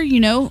Doctor, you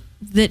know,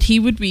 that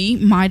he would be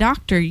my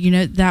Doctor. You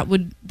know, that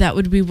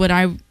would be what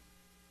I would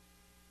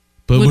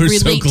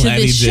relate to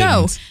this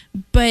show.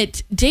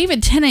 But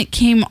David Tennant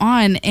came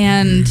on,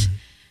 and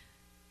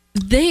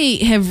they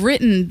have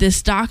written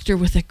this Doctor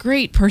with a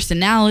great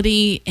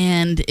personality,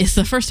 and it's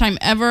the first time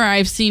ever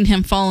I've seen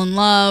him fall in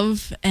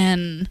love,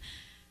 and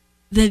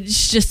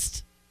that's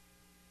just,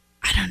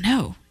 I don't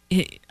know.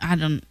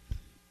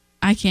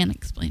 I can't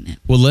explain it.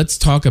 Well, let's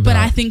talk about... But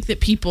I think that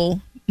people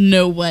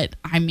know what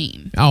I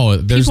mean.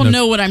 Oh, people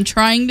know what I'm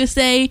trying to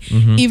say,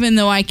 even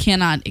though I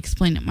cannot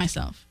explain it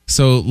myself.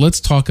 So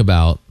let's talk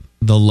about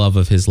the love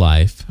of his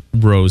life,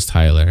 Rose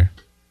Tyler.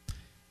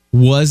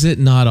 Was it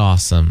not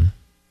awesome?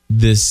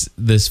 This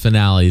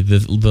finale,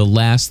 the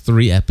last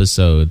 3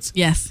 episodes.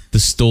 Yes. The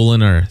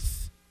Stolen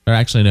Earth. Or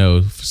actually, no,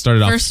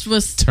 started First off...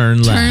 was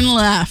Turn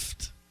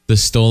Left. the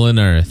Stolen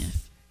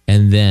Earth,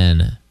 and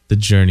then the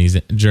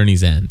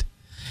Journey's End.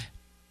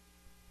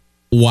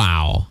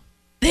 Wow.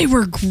 They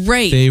were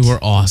great. They were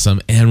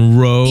awesome. And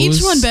Rose...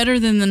 Each one better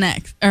than the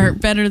next, or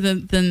better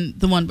than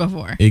the one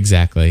before.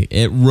 Exactly.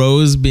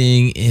 Rose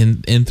being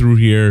in through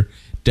here,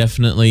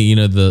 definitely,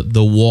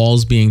 the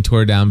walls being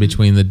torn down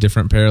between the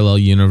different parallel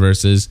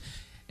universes,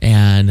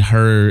 and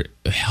her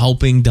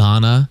helping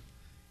Donna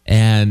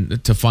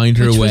and to find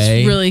her way. Which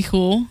was really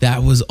cool.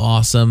 That was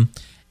awesome.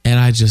 And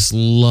I just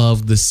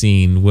loved the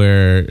scene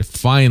where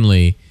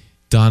finally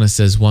Donna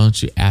says, why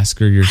don't you ask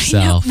her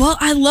yourself? Well,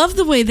 I love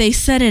the way they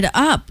set it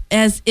up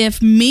as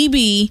if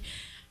maybe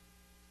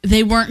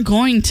they weren't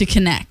going to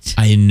connect.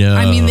 I know.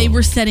 I mean, they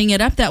were setting it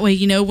up that way,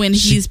 when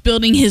he's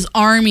building his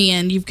army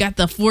and you've got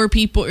the 4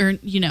 people, or,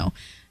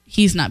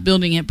 he's not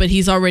building it, but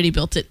he's already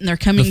built it and they're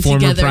coming together.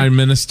 The former prime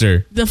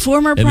minister. The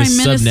former prime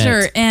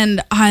minister.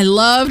 And I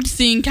loved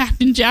seeing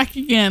Captain Jack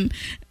again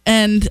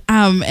and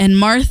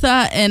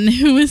Martha, and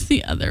who is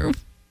the other?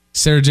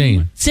 Sarah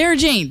Jane.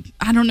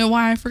 I don't know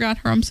why I forgot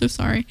her. I'm so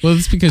sorry. Well,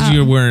 it's because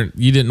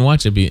you didn't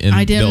watch it in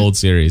the old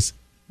series.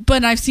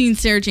 But I've seen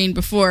Sarah Jane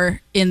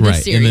before in the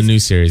series. In the new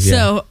series, yeah.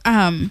 So,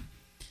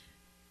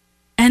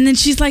 and then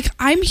she's like,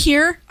 I'm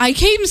here. I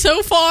came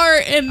so far.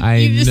 And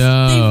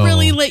they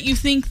really let you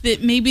think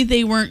that maybe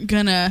they weren't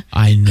going to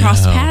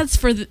cross paths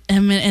for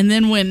them. And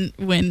then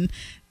when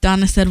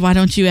Donna said, why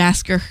don't you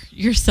ask her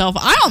yourself?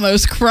 I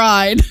almost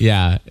cried.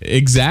 Yeah,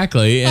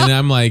 exactly. And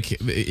I'm like,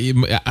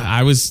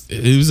 it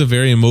was a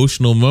very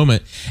emotional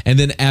moment. And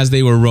then as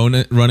they were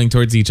running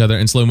towards each other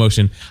in slow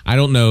motion, I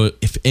don't know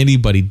if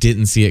anybody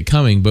didn't see it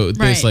coming, but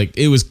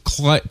it was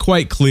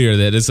quite clear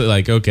that it's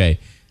like, okay,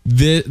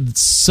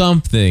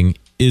 something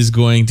is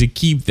going to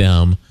keep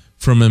them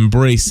from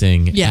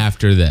embracing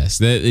after this.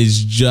 That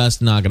is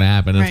just not going to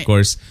happen. And of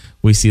course,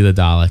 we see the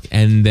Dalek,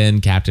 and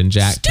then Captain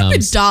Jack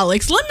comes. Stupid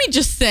Daleks. Let me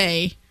just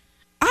say,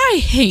 I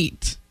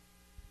hate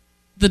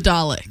the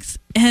Daleks.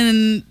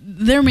 And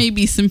there may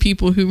be some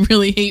people who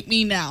really hate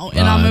me now,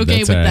 and I'm okay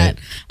with that.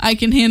 I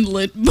can handle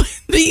it. But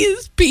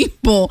these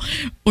people,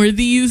 or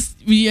these,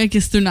 I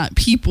guess they're not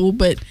people,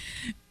 but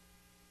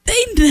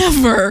they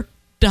never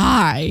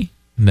die.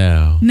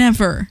 No.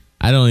 Never.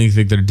 I don't even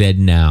think they're dead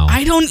now.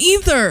 I don't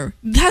either.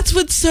 That's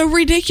what's so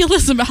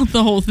ridiculous about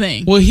the whole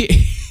thing. Well,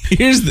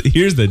 here's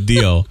the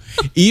deal.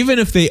 Even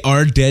if they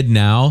are dead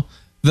now,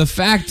 the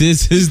fact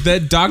is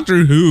that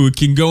Doctor Who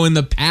can go in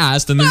the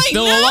past and they're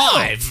still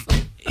alive.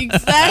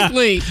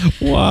 Exactly.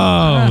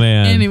 Wow,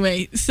 man.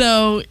 Anyway,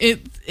 so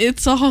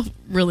it's all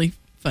really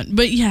fun.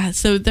 But yeah,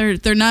 so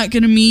they're not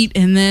going to meet,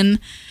 and then,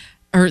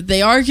 or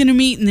they are going to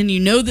meet, and then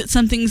that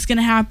something's going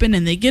to happen,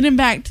 and they get him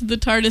back to the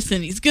TARDIS,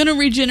 and he's going to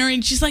regenerate.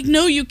 And she's like,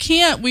 no, you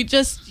can't. We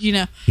just,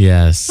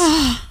 Yes.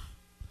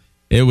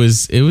 It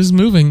was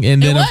moving.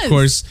 And then, of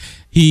course,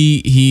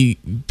 he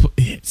put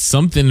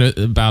something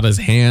about his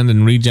hand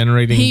and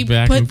regenerating. He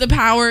back put the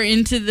power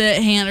into the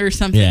hand or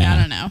something. Yeah. I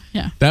don't know.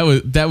 Yeah.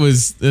 That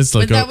was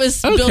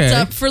built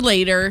up for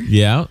later.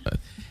 Yeah.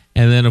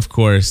 And then, of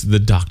course, the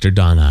Dr.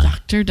 Donna.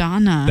 Dr.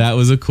 Donna. That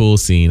was a cool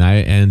scene.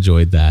 I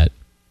enjoyed that.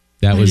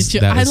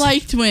 I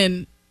liked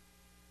when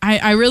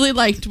I really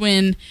liked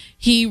when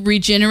he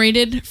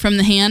regenerated from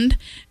the hand,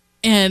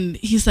 and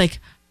he's like,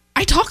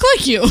 I talk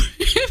like you.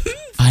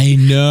 I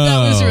know.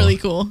 That was really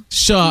cool.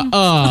 Shut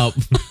up.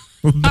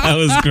 That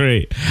was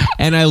great.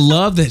 And I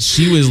love that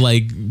she was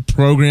like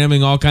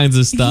programming all kinds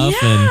of stuff,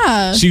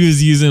 and she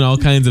was using all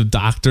kinds of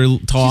doctor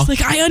talk. She's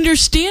like, I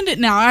understand it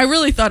now. I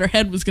really thought her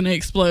head was going to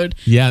explode.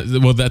 Yeah,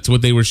 well, that's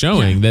what they were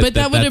showing. Yeah. But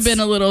that would have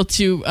been a little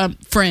too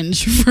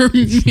fringe for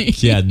me.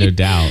 Yeah, no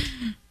doubt.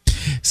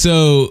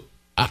 So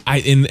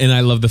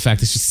I love the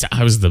fact that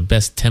I was the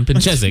best temp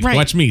in Cheswick. Right.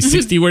 Watch me,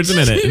 60 words a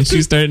minute, and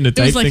she's starting to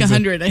type. It was like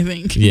 100, I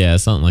think. Yeah,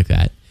 something like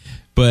that.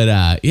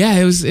 But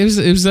it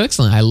was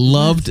excellent. I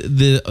loved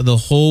the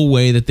whole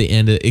way that they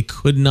ended. It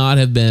could not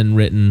have been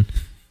written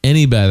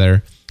any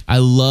better. I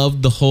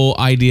loved the whole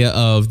idea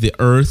of the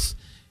Earth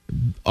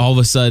all of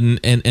a sudden,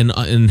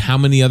 and how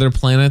many other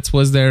planets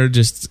was there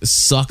just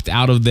sucked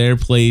out of their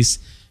place,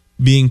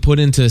 being put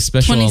into a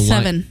special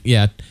 27.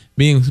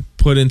 Being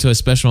put into a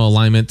special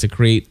alignment to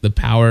create the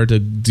power to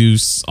do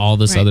all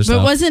this other stuff.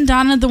 But wasn't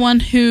Donna the one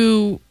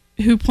who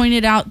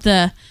pointed out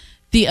the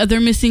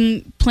other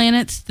missing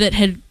planets that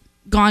had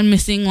gone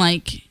missing?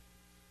 Like,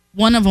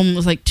 one of them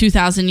was like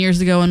 2,000 years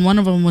ago, and one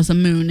of them was a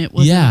moon. It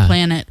wasn't a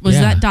planet. Was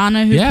that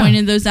Donna who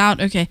pointed those out?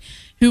 Okay.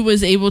 Who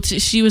was able to,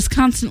 she was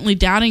constantly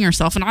doubting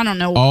herself, and I don't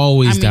know.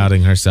 Always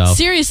doubting herself.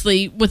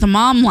 Seriously, with a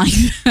mom like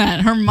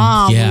that, her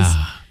mom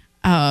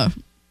was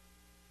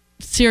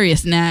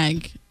serious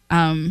nag.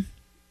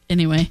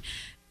 Anyway,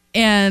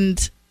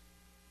 and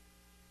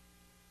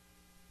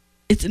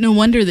it's no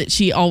wonder that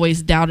she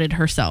always doubted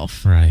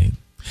herself. Right.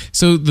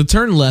 So the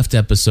Turn Left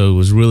episode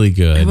was really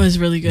good. It was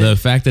really good. The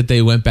fact that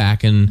they went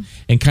back and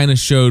kind of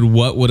showed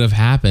what would have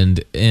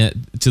happened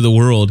to the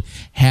world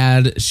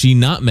had she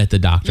not met the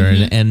Doctor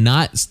and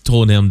not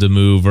told him to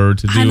move or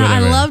to do whatever. I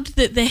loved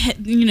that they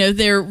had,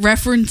 they're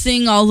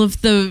referencing all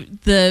of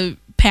the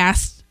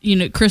past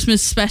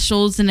Christmas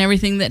specials and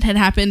everything that had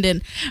happened,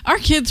 and our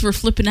kids were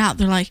flipping out.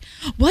 They're like,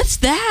 "What's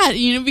that?"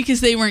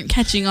 Because they weren't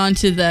catching on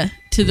to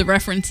the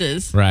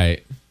references.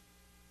 Right.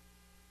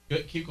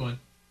 Good. Keep going.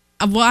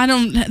 Well,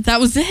 that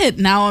was it.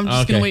 Now I'm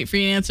just gonna wait for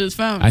you to answer his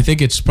phone. I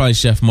think it's probably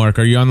Chef Mark.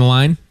 Are you on the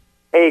line?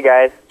 Hey,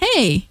 guys.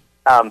 Hey.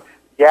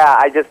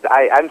 Yeah,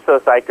 I'm so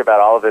psyched about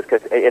all of this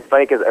because it's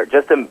funny because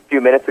just a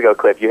few minutes ago,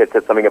 Cliff, you had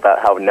said something about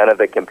how none of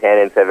the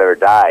companions have ever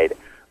died,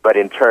 but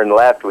in Turn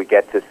Left, we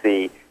get to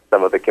see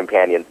some of the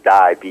companions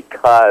die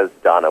because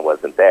Donna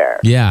wasn't there.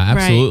 Yeah,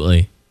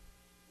 absolutely.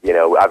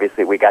 Right.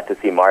 Obviously, we got to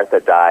see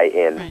Martha die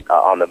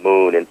on the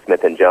moon in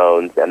Smith and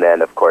Jones, and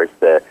then, of course,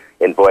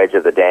 in Voyage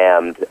of the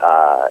Damned,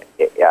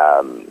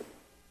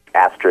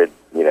 Astrid,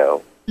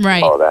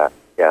 right. all that.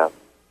 Yeah.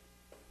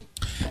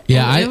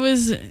 Yeah, it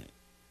was.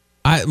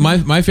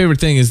 My favorite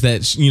thing is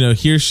that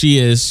here she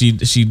is.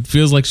 She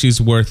feels like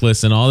she's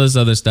worthless and all this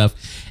other stuff,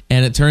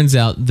 and it turns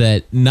out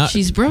that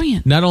she's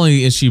brilliant. Not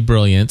only is she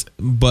brilliant,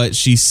 but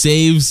she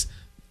saves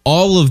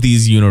all of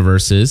these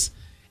universes,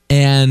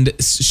 and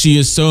she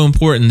is so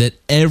important that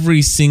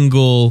every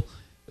single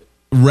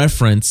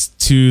reference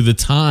to the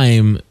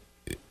time,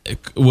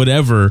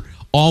 whatever,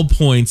 all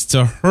points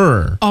to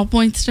her. All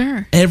points to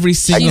her. Every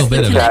single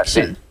bit of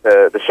it.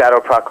 The Shadow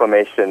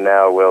Proclamation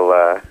now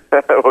will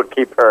will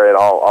keep her in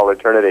all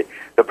eternity.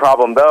 The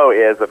problem, though,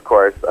 is, of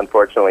course,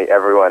 unfortunately,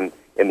 everyone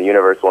in the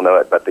universe will know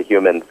it, but the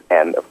humans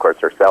and, of course,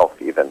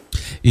 herself even.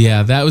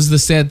 Yeah, that was the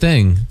sad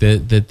thing,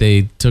 that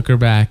they took her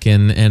back,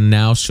 and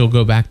now she'll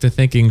go back to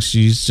thinking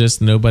she's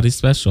just nobody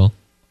special.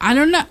 I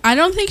don't know. I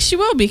don't think she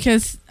will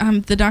because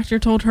the doctor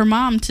told her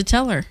mom to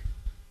tell her.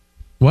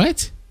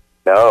 What?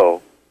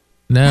 No.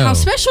 How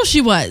special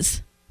she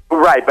was.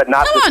 Right, but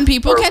not... Come on,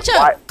 people, catch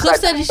up. Cliff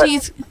said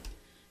she's...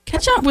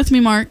 Catch up with me,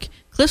 Mark.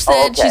 Cliff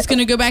said she's going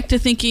to go back to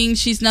thinking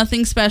she's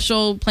nothing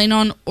special, plain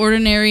on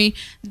ordinary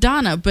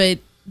Donna, but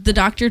the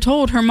doctor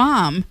told her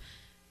mom,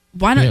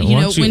 why don't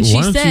when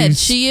she said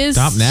she is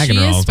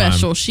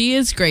special, she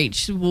is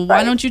great.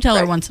 Why don't you tell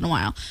her once in a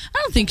while?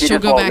 I don't think she'll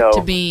go back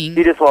to being...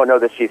 She just won't know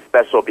that she's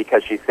special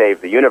because she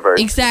saved the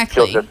universe.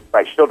 Exactly.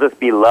 She'll just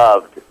be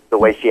loved the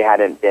way she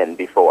hadn't been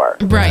before.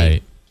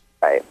 Right.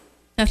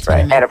 That's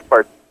right. And, of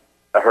course,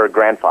 her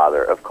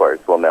grandfather, of course,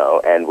 will know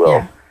and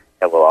will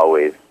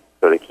always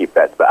sort of keep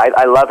that. But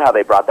I love how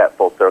they brought that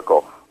full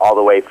circle all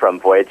the way from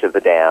Voyage of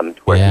the Damned,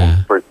 where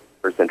he was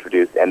first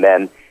introduced, and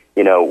then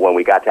when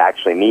we got to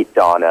actually meet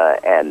Donna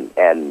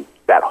and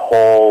that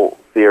whole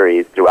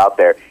series throughout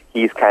there,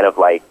 he's kind of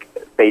like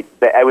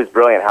it was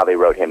brilliant how they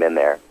wrote him in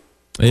there.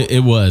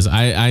 It was.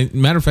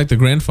 Matter of fact, the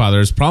grandfather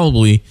is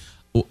probably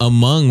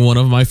among one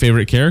of my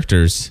favorite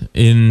characters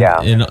in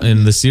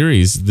the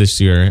series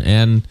this year,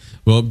 and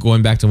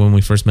going back to when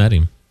we first met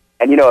him.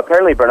 And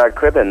apparently Bernard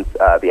Cribbins,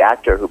 the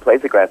actor who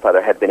plays the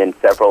grandfather, had been in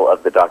several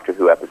of the Doctor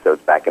Who episodes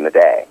back in the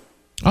day.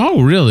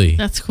 Oh, really?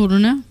 That's cool to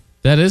know.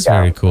 That is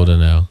very cool to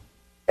know.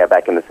 Yeah,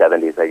 back in the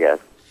 70s, I guess.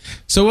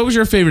 So what was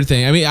your favorite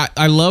thing? I mean,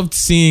 I loved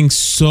seeing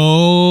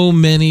so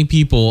many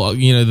people.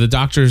 The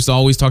Doctor's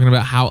always talking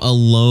about how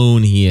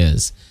alone he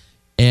is.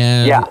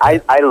 And yeah,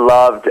 I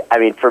loved,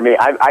 for me,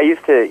 I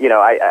used to,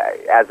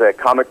 as a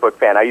comic book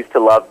fan, I used to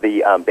love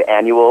the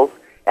annuals.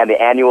 And the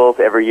annuals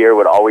every year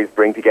would always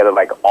bring together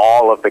like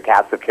all of the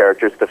cast of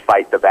characters to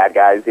fight the bad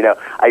guys.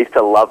 I used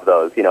to love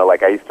those.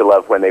 I used to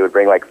love when they would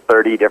bring like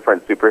 30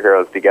 different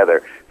superheroes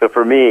together. So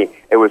for me,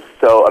 it was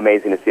so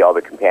amazing to see all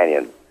the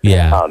companions.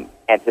 Yeah.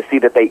 And to see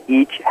that they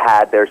each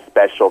had their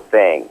special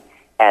thing,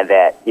 and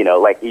that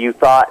like you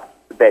thought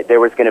that there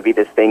was going to be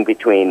this thing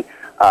between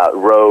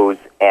Rose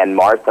and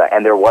Martha,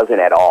 and there wasn't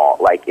at all.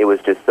 Like it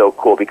was just so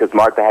cool because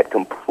Martha had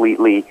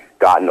completely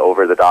gotten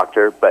over the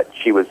Doctor, but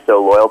she was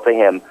so loyal to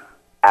him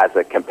as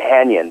a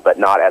companion, but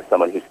not as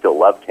someone who still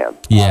loved him.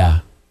 Yeah.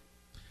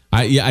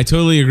 I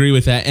totally agree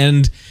with that.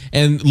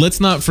 And let's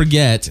not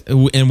forget,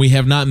 and we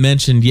have not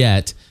mentioned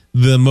yet,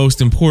 the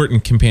most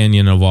important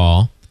companion of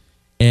all.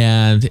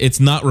 And it's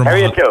not Romana.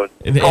 Harriet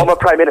Jones. Call him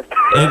Prime Minister.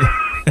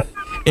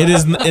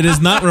 It is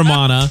not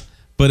Romana,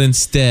 but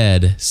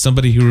instead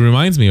somebody who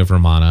reminds me of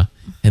Romana,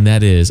 and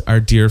that is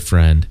our dear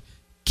friend,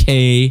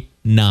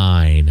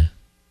 K9.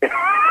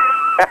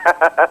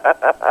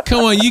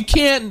 Come on,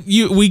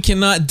 we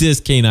cannot diss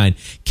K9.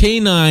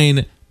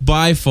 K9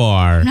 by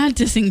far not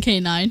dissing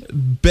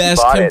K9.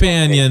 Best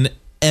companion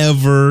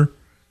ever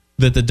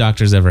that the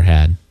Doctor's ever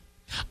had.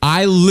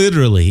 I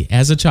literally,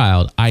 as a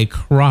child, I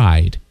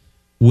cried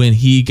when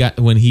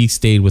he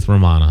stayed with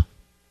Romana.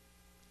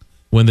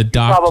 When the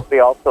Doctor probably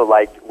also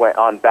liked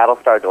on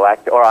Battlestar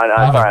Galactica or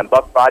on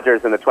Buck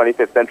Rogers in the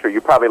 25th Century.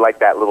 You probably liked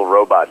that little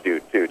robot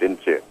dude too,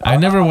 didn't you? I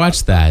never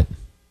watched that.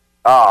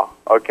 Oh,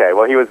 okay.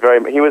 Well, he was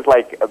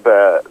like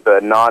the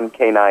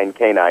non-K9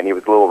 K9. He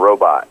was a little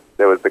robot.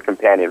 There was the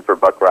companion for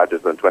Buck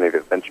Rogers in the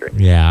 25th Century.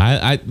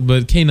 Yeah,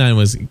 but K9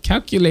 was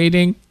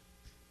calculating.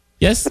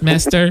 Yes,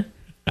 master.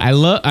 I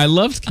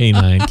loved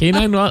K9.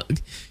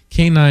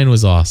 K9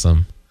 was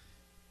awesome.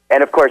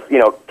 And of course,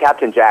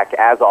 Captain Jack,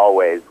 as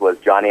always, was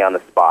Johnny on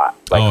the spot.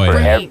 Like for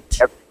every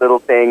little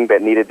thing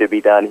that needed to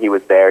be done, he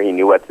was there. He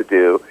knew what to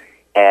do.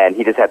 and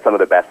he just had some of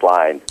the best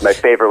lines. My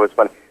favorite was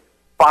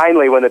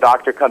finally when the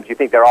Doctor comes, you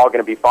think they're all going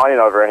to be fawning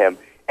over him,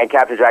 and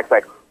Captain Jack's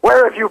like,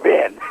 "Where have you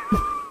been?"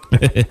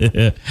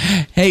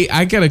 Hey,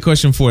 I got a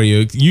question for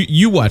you.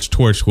 You watch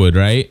Torchwood,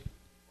 right?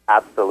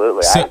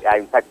 Absolutely. So, I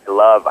in fact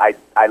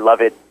I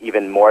love it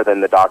even more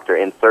than the Doctor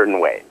in certain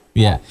ways.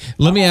 Yeah.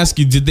 Let me ask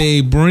you: Did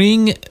they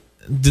bring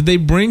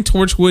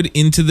Torchwood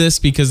into this?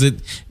 Because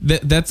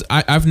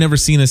I've never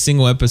seen a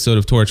single episode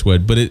of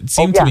Torchwood, but it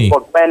seemed to me.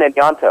 Well, Gwen and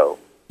Ianto,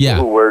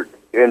 who were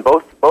in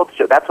both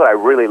shows. That's what I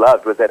really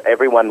loved, was that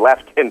everyone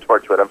left in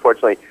Torchwood.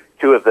 Unfortunately,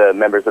 2 of the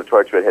members of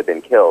Torchwood had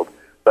been killed,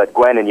 but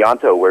Gwen and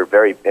Ianto were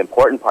very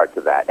important parts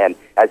of that. And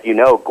as you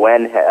know,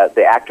 Gwen,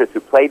 the actress who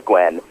played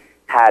Gwen,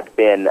 had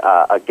been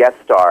a guest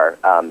star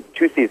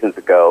 2 seasons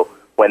ago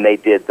when they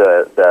did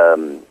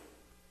the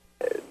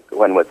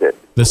when was it?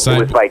 The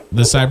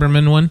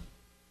Cybermen one.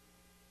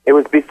 It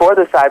was before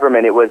the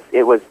Cybermen. It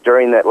was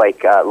during that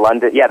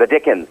London. Yeah, the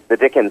Dickens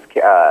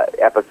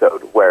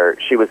episode where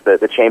she was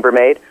the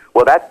chambermaid.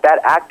 Well, that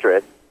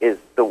actress is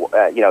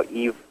the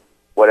Eve,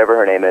 whatever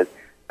her name is,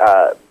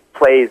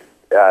 plays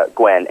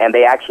Gwen, and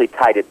they actually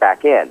tied it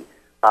back in.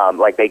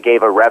 They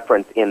gave a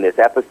reference in this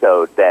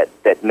episode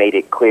that made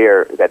it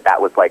clear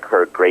that was like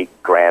her great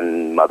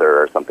grandmother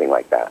or something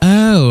like that.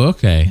 Oh,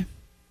 okay.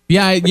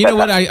 Yeah, you know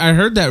what? I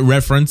heard that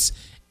reference,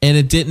 and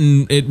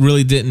it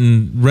really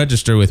didn't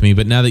register with me.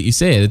 But now that you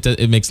say it,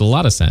 it makes a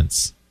lot of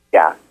sense.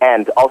 Yeah,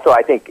 and also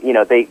I think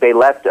they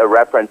left a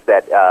reference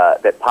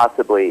that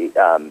possibly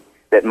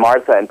that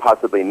Martha and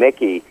possibly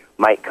Mickey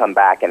might come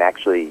back and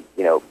actually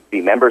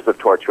be members of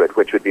Torchwood,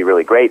 which would be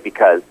really great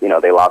because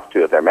they lost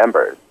 2 of their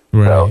members.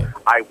 Right. So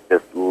I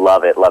just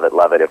love it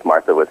if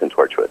Martha was in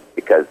Torchwood,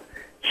 because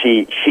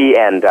she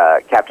and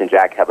Captain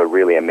Jack have a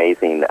really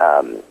amazing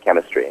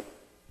chemistry.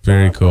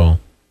 Very cool.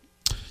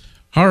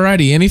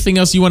 Alrighty, anything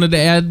else you wanted to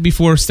add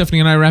before Stephanie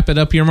and I wrap it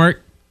up here,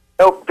 Mark?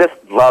 Nope, just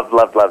love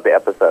the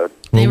episode.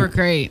 They were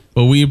great.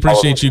 Well, we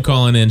appreciate you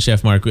calling in,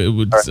 Chef Mark. It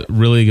was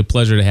really a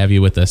pleasure to have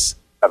you with us.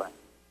 Bye-bye.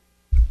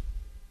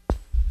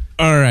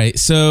 All right,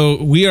 so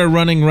we are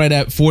running right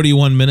at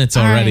 41 minutes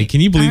already. Right.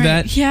 Can you believe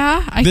that?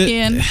 Yeah, I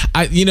can.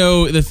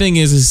 The thing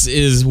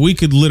is we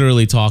could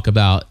literally talk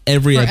about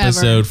every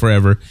episode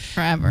forever.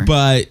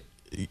 But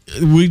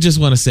we just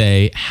want to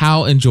say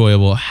how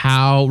enjoyable,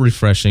 how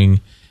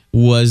refreshing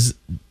was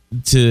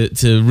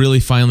to really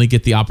finally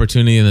get the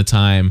opportunity and the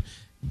time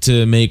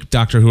to make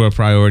Doctor Who a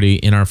priority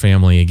in our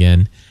family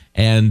again,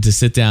 and to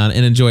sit down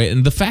and enjoy it.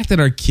 And the fact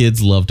that our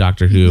kids love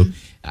Doctor Who,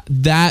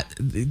 that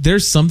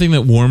there's something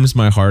that warms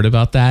my heart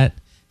about that.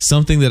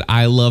 Something that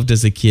I loved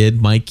as a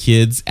kid, my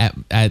kids at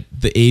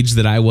the age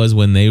that I was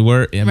when they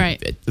were,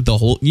 right. The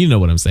whole, you know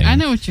what I'm saying. I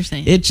know what you're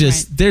saying. It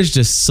just, there's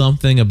just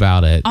something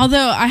about it.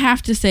 Although I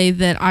have to say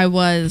that I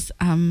was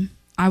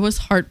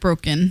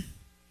heartbroken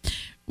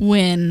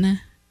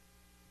when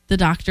the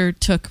Doctor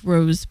took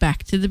Rose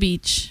back to the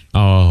beach.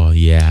 Oh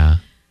yeah.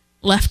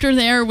 Left her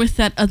there with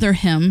that other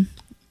him.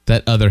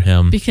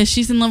 Because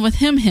she's in love with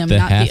him, not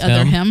the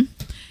other him.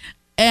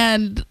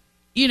 And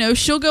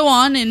she'll go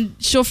on and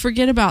she'll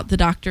forget about the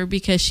Doctor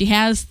because she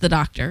has the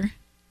Doctor.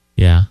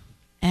 Yeah.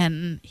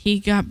 And he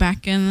got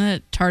back in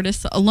the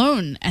TARDIS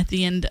alone at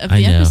the end of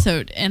the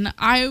episode. And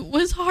I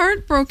was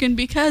heartbroken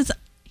because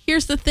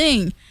here's the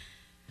thing.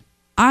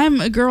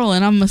 I'm a girl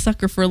and I'm a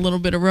sucker for a little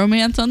bit of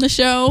romance on the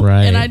show.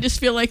 Right. And I just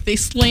feel like they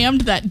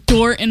slammed that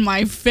door in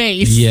my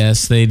face.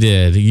 Yes, they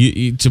did.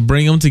 You to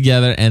bring them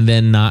together and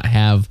then not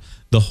have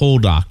the whole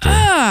Doctor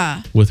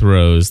with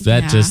Rose.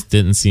 That just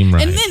didn't seem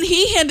right. And then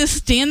he had to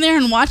stand there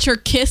and watch her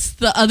kiss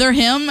the other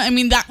him. I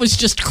mean, that was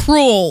just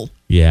cruel.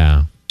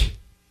 Yeah.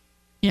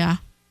 Yeah.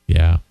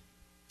 Yeah.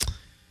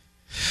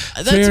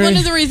 That's one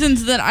of the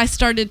reasons that I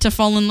started to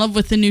fall in love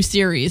with the new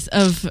series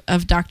of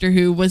Doctor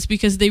Who, was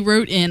because they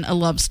wrote in a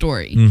love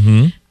story.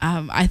 Mm-hmm.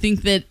 I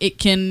think that it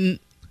can...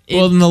 the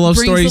love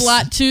brings a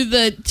lot to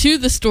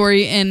the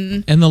story,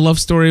 and the love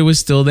story was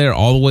still there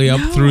all the way up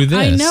through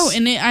this. I know,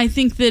 and I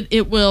think that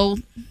it will.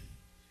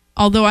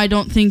 Although I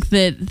don't think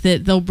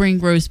that they'll bring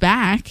Rose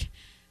back,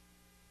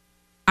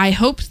 I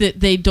hope that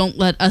they don't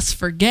let us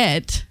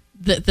forget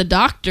that the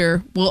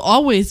Doctor will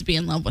always be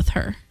in love with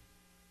her.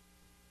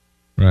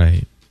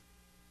 Right.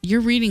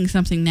 You're reading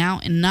something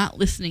now and not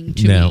listening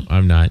to me. No,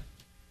 I'm not.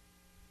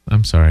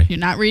 I'm sorry. You're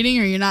not reading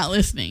or you're not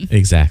listening.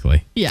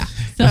 Exactly. Yeah.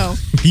 So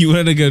you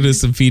want to go to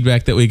some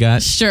feedback that we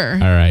got? Sure. All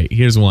right.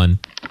 Here's one.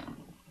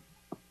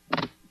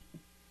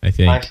 I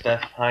think. Hi,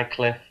 Steph. Hi,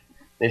 Cliff.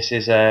 This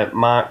is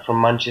Mark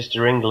from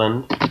Manchester,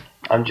 England.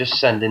 I'm just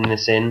sending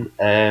this in.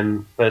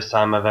 First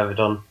time I've ever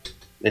done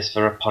this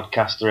for a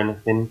podcast or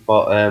anything,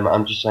 but I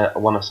want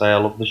to say I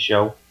love the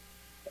show.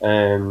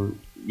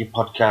 Your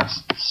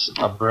podcasts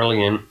are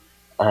brilliant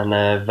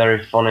and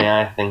very funny,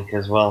 I think,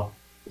 as well.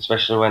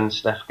 Especially when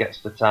Steph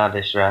gets the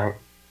TARDIS right.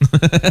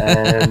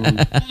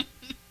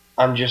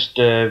 I'm just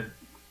going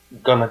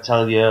to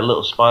tell you a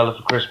little spoiler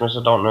for Christmas.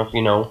 I don't know if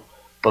you know,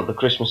 but the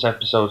Christmas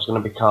episode is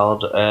going to be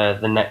called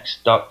The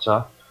Next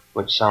Doctor,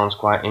 which sounds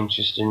quite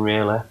interesting,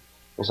 really.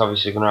 It's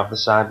obviously going to have the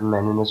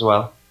Cybermen in as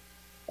well.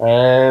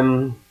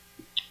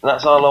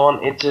 that's all I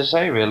wanted to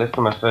say, really,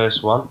 for my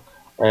first one.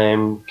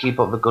 Keep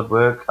up the good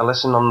work. I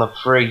listen on the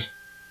free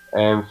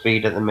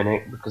feed at the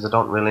minute because I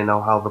don't really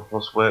know how the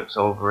Plus works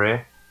over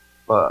here.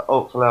 But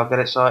hopefully I'll get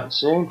it sorted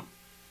soon.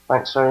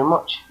 Thanks very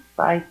much.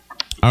 Bye.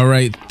 All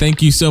right.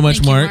 Thank you so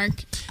much, Mark.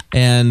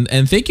 And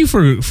thank you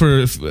for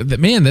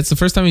man, that's the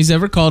first time he's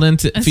ever called in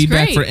to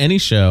feedback for any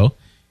show.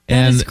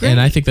 And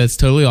I think that's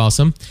totally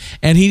awesome.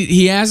 And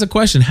he has a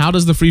question. How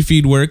does the free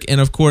feed work? And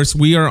of course,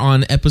 we are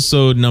on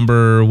episode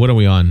number, what are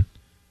we on?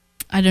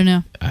 I don't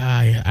know.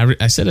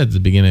 I said at the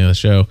beginning of the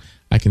show.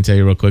 I can tell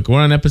you real quick. We're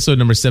on episode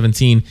number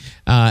 17.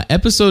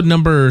 Episode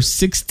number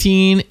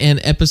 16 and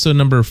episode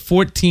number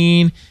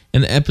 14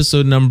 and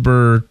episode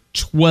number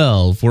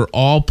 12 were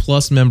all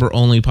Plus member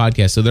only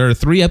podcasts. So there are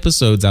 3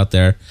 episodes out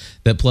there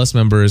that Plus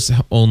members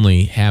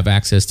only have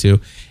access to.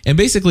 And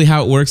basically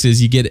how it works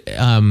is you get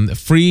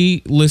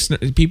free listener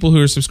people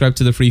who are subscribed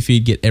to the free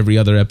feed get every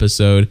other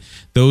episode.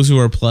 Those who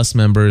are Plus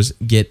members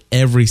get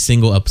every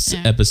single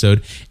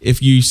episode.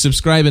 If you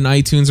subscribe in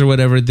iTunes or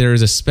whatever, there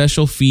is a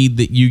special feed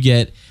that you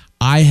get.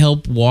 I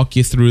help walk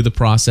you through the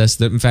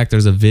process. In fact,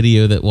 there's a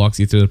video that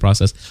walks you through the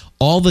process.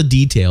 All the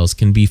details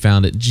can be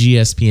found at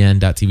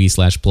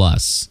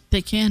gspn.tv/plus.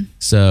 They can.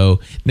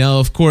 So now,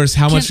 of course,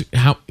 Go ahead.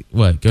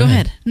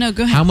 No,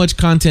 go ahead. How much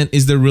content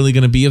is there really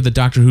going to be of the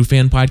Doctor Who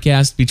fan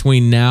podcast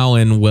between now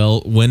and,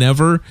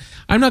 whenever?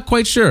 I'm not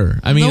quite sure.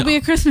 I mean, there'll be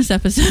a Christmas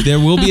episode. There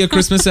will be a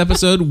Christmas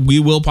episode. We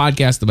will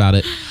podcast about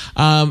it.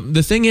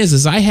 The thing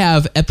is I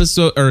have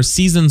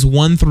seasons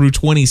 1 through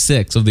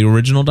 26 of the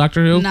original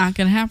Doctor Who. Not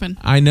going to happen.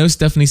 I know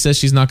Stephanie says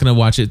she's not going to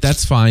watch it.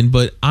 That's fine,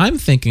 but I'm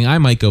thinking I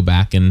might go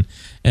back and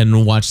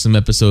watch some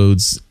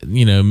episodes,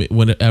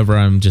 whenever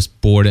I'm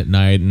just bored at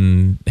night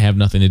and have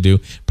nothing to do.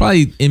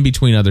 Probably in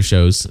between other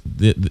shows,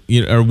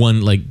 or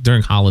one like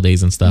during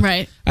holidays and stuff.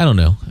 Right. I don't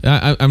know.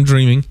 I'm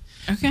dreaming.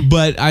 Okay.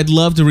 But I'd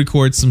love to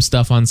record some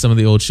stuff on some of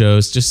the old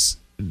shows,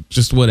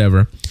 just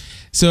whatever.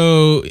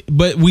 So,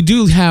 but we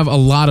do have a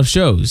lot of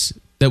shows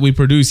that we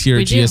produce here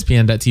at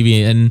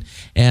gspn.tv,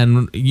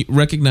 and you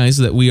recognize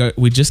that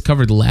we just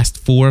covered the last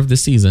 4 of the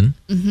season.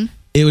 Mm-hmm.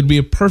 It would be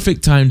a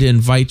perfect time to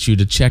invite you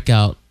to check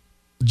out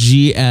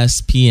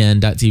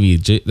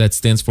gspn.tv. That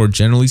stands for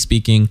Generally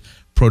Speaking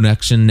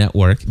Production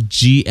Network,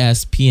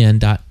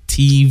 gspn.tv.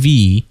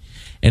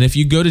 And if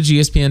you go to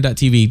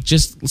gspn.tv,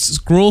 just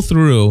scroll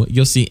through,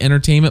 you'll see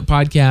entertainment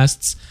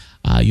podcasts,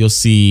 you'll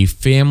see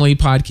family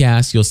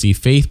podcasts, you'll see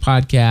faith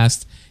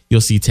podcasts, you'll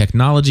see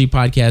technology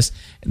podcasts.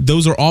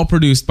 Those are all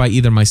produced by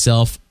either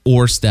myself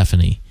or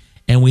Stephanie.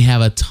 And we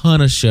have a ton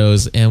of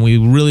shows, and we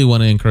really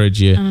want to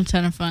encourage you. And a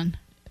ton of fun.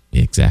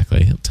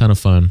 Exactly. A ton of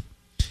fun.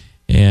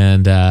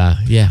 And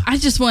I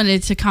just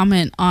wanted to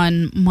comment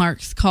on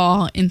Mark's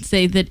call and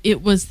say that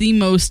it was the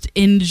most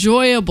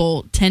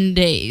enjoyable 10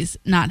 days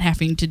not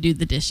having to do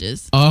the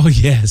dishes. Oh,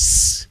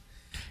 yes.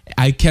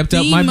 I kept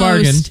up my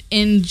bargain. The most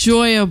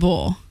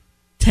enjoyable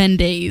 10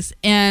 days.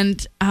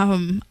 And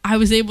I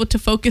was able to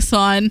focus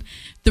on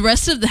the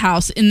rest of the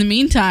house in the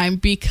meantime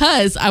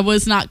because I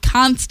was not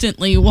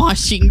constantly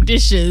washing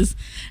dishes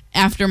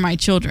after my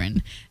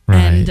children.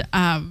 Right.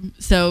 And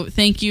so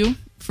thank you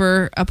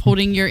for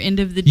upholding your end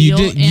of the deal.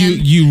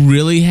 You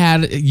really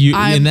had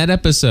in that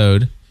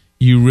episode.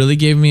 You really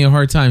gave me a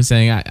hard time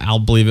saying I'll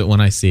believe it when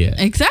I see it.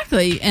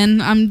 Exactly,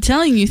 and I'm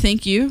telling you,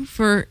 thank you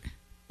for.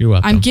 You're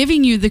welcome. I'm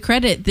giving you the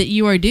credit that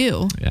you are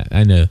due. Yeah,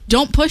 I know.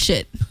 Don't push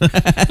it.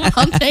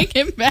 I'll take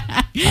it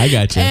back. I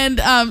got you.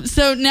 And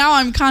so now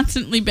I'm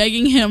constantly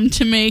begging him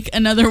to make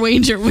another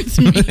wager with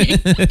me.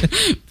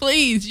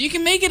 Please, you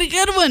can make it a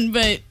good one,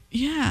 but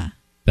yeah.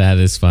 That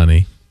is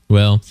funny.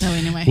 Well, so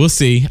anyway, we'll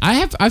see.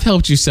 I've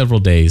helped you several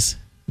days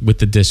with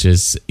the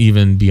dishes,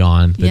 even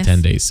beyond the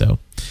 10 days. So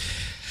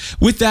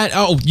with that,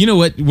 you know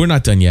what? We're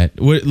not done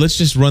yet. Let's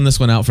just run this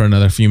one out for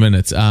another few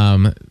minutes.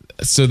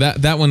 So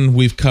that one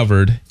we've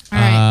covered. All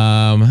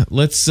right.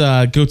 Let's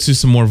go to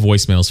some more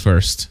voicemails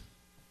first.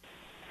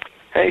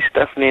 Hey,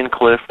 Stephanie and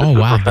Cliff. This is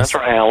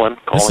Professor Allen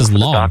calling from the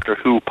Doctor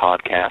Who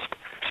podcast,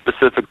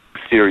 specific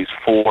Series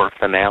 4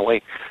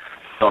 finale.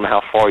 Don't know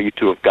how far you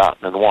two have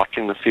gotten in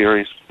watching the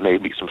series.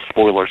 Maybe some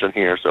spoilers in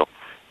here, so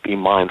be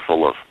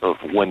mindful of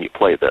when you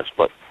play this.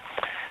 But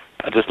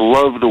I just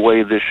love the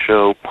way this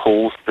show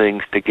pulls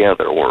things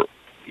together or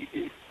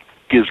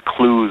gives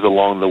clues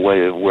along the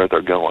way of where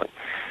they're going.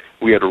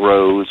 We had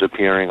Rose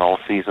appearing all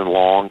season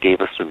long, gave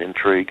us some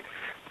intrigue.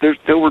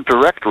 There were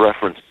direct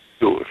references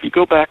to it. If you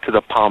go back to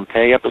the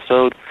Pompeii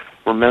episode,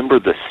 remember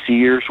the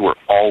seers were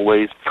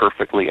always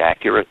perfectly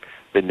accurate.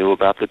 They knew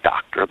about the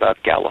Doctor,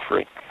 about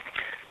Gallifrey.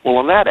 Well,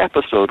 in that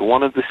episode,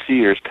 one of the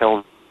seers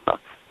tells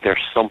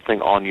there's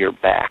something on your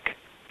back.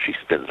 She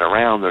spins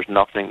around. There's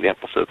nothing. The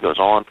episode goes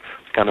on.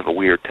 It's kind of a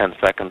weird 10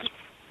 seconds.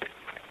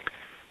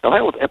 Now,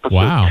 that was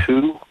episode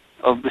 2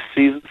 of the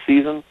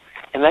season,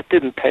 and that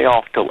didn't pay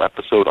off till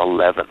episode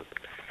 11.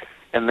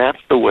 And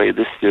that's the way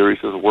this series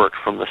has worked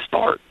from the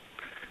start.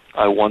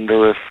 I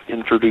wonder if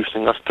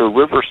introducing us to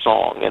River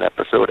Song in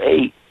episode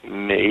 8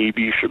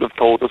 maybe should have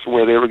told us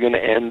where they were going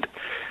to end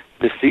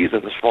this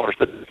season as far as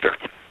the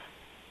Doctor.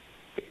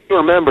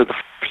 Remember the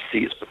first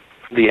season,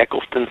 the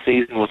Eccleston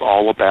season was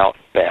all about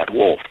Bad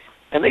Wolf.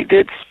 And they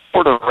did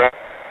sort of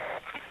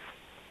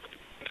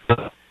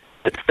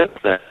since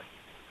then.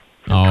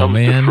 Comes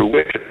to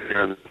fruition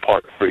in the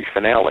Part 3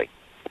 finale.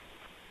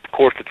 Of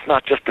course, it's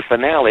not just a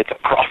finale, it's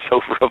a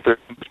crossover of their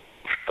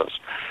shows.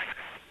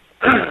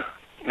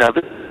 Now,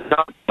 this is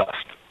not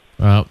just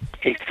a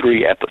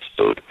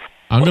 3-episode.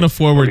 I'm going to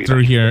forward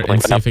through here and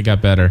see if it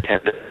got better. 10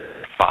 to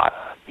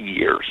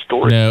 5-year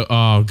story. No,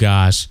 oh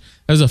gosh.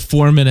 That was a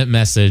 4-minute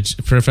message.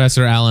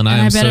 Professor Allen, I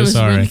am so sorry. I bet it was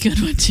a really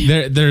good one,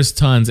 too. There's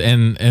tons,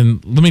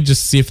 and let me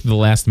just see if the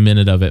last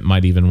minute of it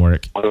might even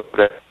work.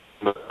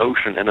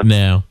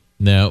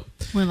 No.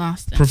 We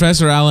lost it.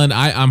 Professor Allen,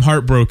 I'm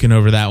heartbroken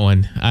over that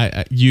one.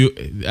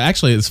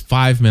 Actually, it's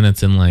 5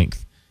 minutes in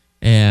length,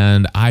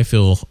 and I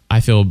feel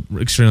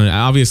extremely.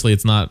 Obviously,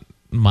 it's not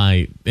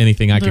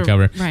anything I could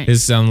cover. Right. It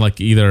sounded like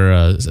either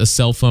a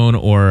cell phone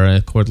or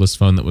a cordless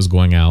phone that was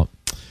going out.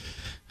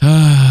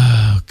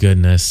 Oh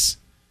goodness!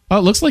 Oh,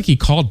 it looks like he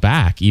called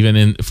back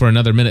even for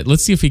another minute.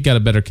 Let's see if he got a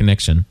better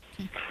connection.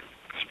 It's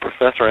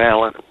Professor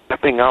Allen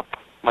wrapping up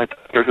my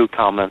Doctor Who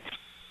comments.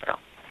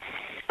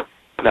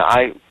 Now,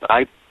 I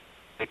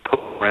go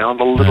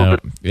around a little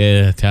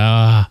bit.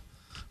 Yeah.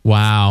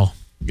 Wow.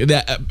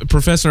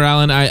 Professor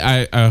Allen,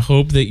 I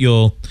hope that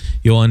you'll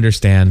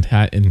understand.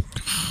 And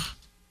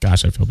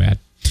gosh, I feel bad.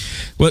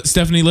 Well,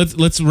 Stephanie,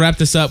 let's wrap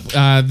this up.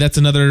 That's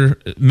another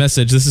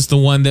message. This is the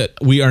one that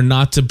we are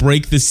not to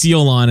break the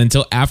seal on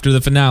until after the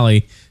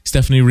finale.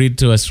 Stephanie, read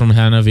to us from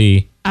Hannah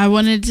V. I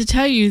wanted to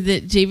tell you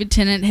that David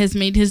Tennant has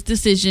made his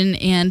decision,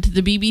 and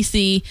the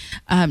BBC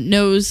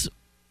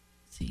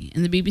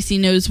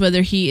knows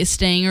whether he is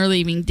staying or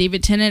leaving.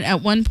 David Tennant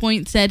at one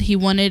point said he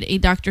wanted a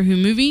Doctor Who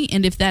movie,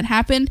 and if that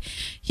happened,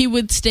 he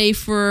would stay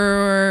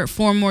for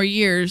 4 more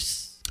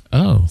years.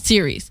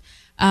 Series.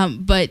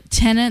 But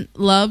Tennant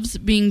loves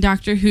being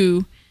Doctor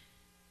Who,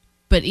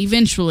 but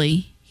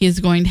eventually he is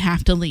going to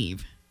have to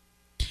leave.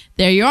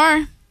 There you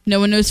are. No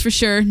one knows for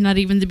sure, not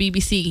even the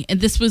BBC.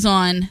 And this was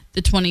on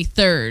the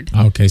 23rd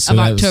of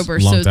October,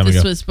 so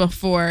this was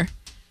before.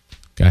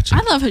 Gotcha.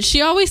 I love her. She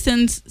always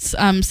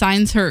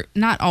signs her,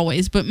 not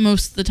always, but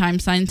most of the time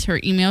signs her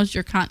emails,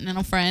 your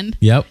Continental Friend.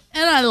 Yep.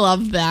 And I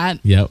love that.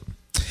 Yep.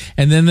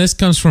 And then this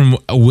comes from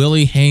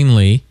Willie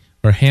Hanley.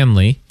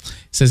 It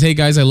says, hey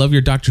guys, I love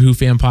your Doctor Who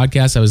fan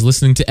podcast. I was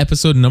listening to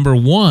episode number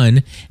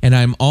 1, and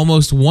I'm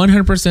almost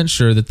 100%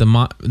 sure that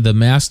the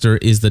Master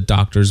is the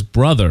Doctor's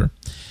brother.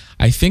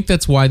 I think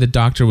that's why the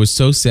Doctor was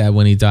so sad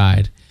when he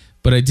died.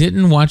 But I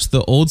didn't watch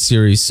the old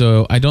series,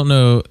 so I don't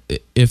know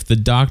if the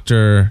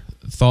Doctor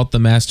thought the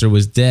Master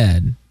was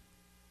dead.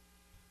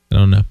 I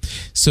don't know.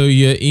 So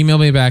you email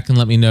me back and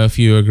let me know if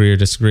you agree or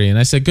disagree. And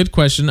I said, good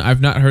question.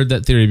 I've not heard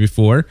that theory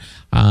before.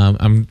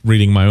 I'm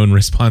reading my own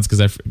response because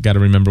I've got to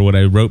remember what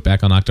I wrote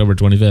back on October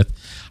 25th.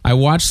 I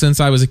watched since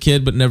I was a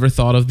kid, but never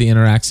thought of the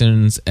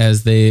interactions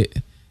as their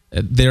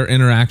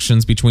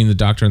interactions between the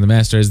Doctor and the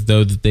Master as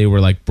though that they were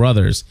like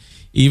brothers.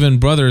 Even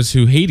brothers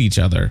who hate each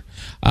other.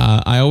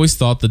 I always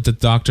thought that the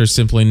Doctor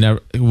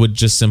would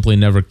simply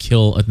never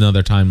kill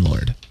another Time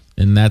Lord.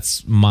 And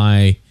that's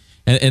my...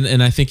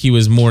 And I think he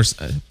was more...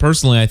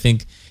 Personally, I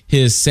think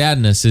his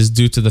sadness is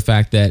due to the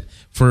fact that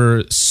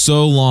for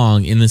so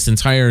long in this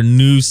entire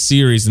new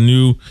series,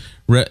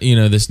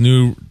 this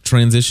new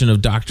transition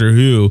of Doctor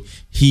Who,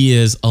 he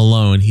is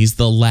alone. He's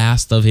the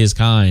last of his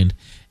kind.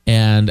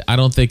 And I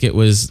don't think it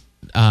was...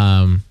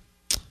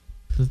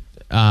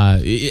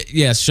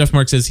 yes, Chef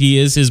Mark says he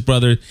is his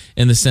brother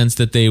in the sense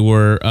that they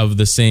were of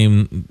the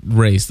same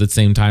race, the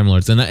same Time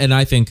Lords, and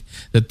I think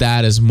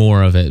that is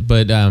more of it.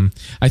 But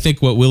I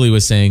think what Willie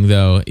was saying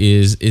though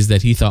is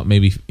that he thought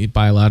maybe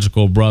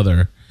biological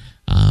brother,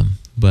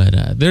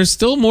 but there's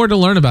still more to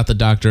learn about the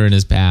Doctor and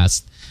his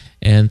past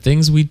and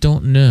things we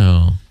don't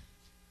know.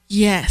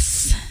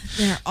 Yes,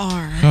 there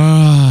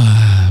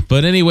are.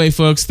 But anyway,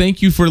 folks,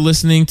 thank you for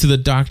listening to the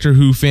Doctor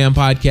Who Fan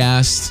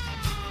Podcast.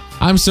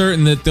 I'm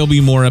certain that there'll be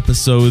more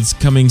episodes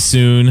coming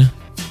soon.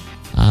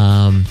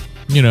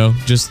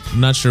 Just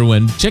not sure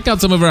when. Check out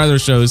some of our other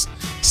shows.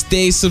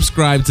 Stay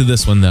subscribed to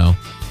this one, though.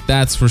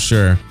 That's for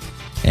sure.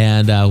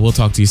 And we'll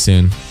talk to you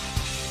soon.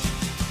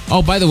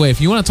 Oh, by the way, if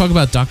you want to talk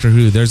about Doctor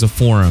Who, there's a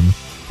forum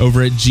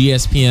over at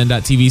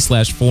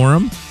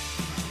gspn.tv/forum.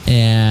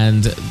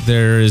 And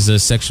there is a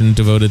section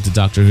devoted to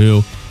Doctor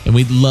Who. And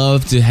we'd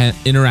love to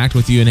interact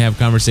with you and have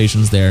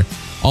conversations there.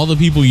 All the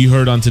people you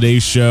heard on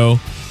today's show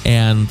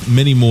and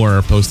many more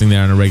are posting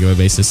there on a regular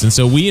basis. And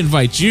so we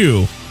invite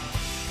you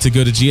to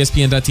go to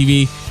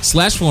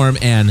gspn.tv/forum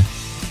and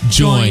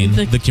join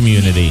the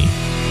community.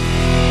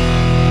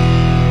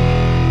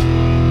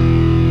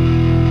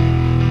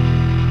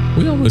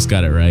 We almost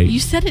got it right. You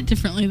said it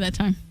differently that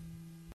time.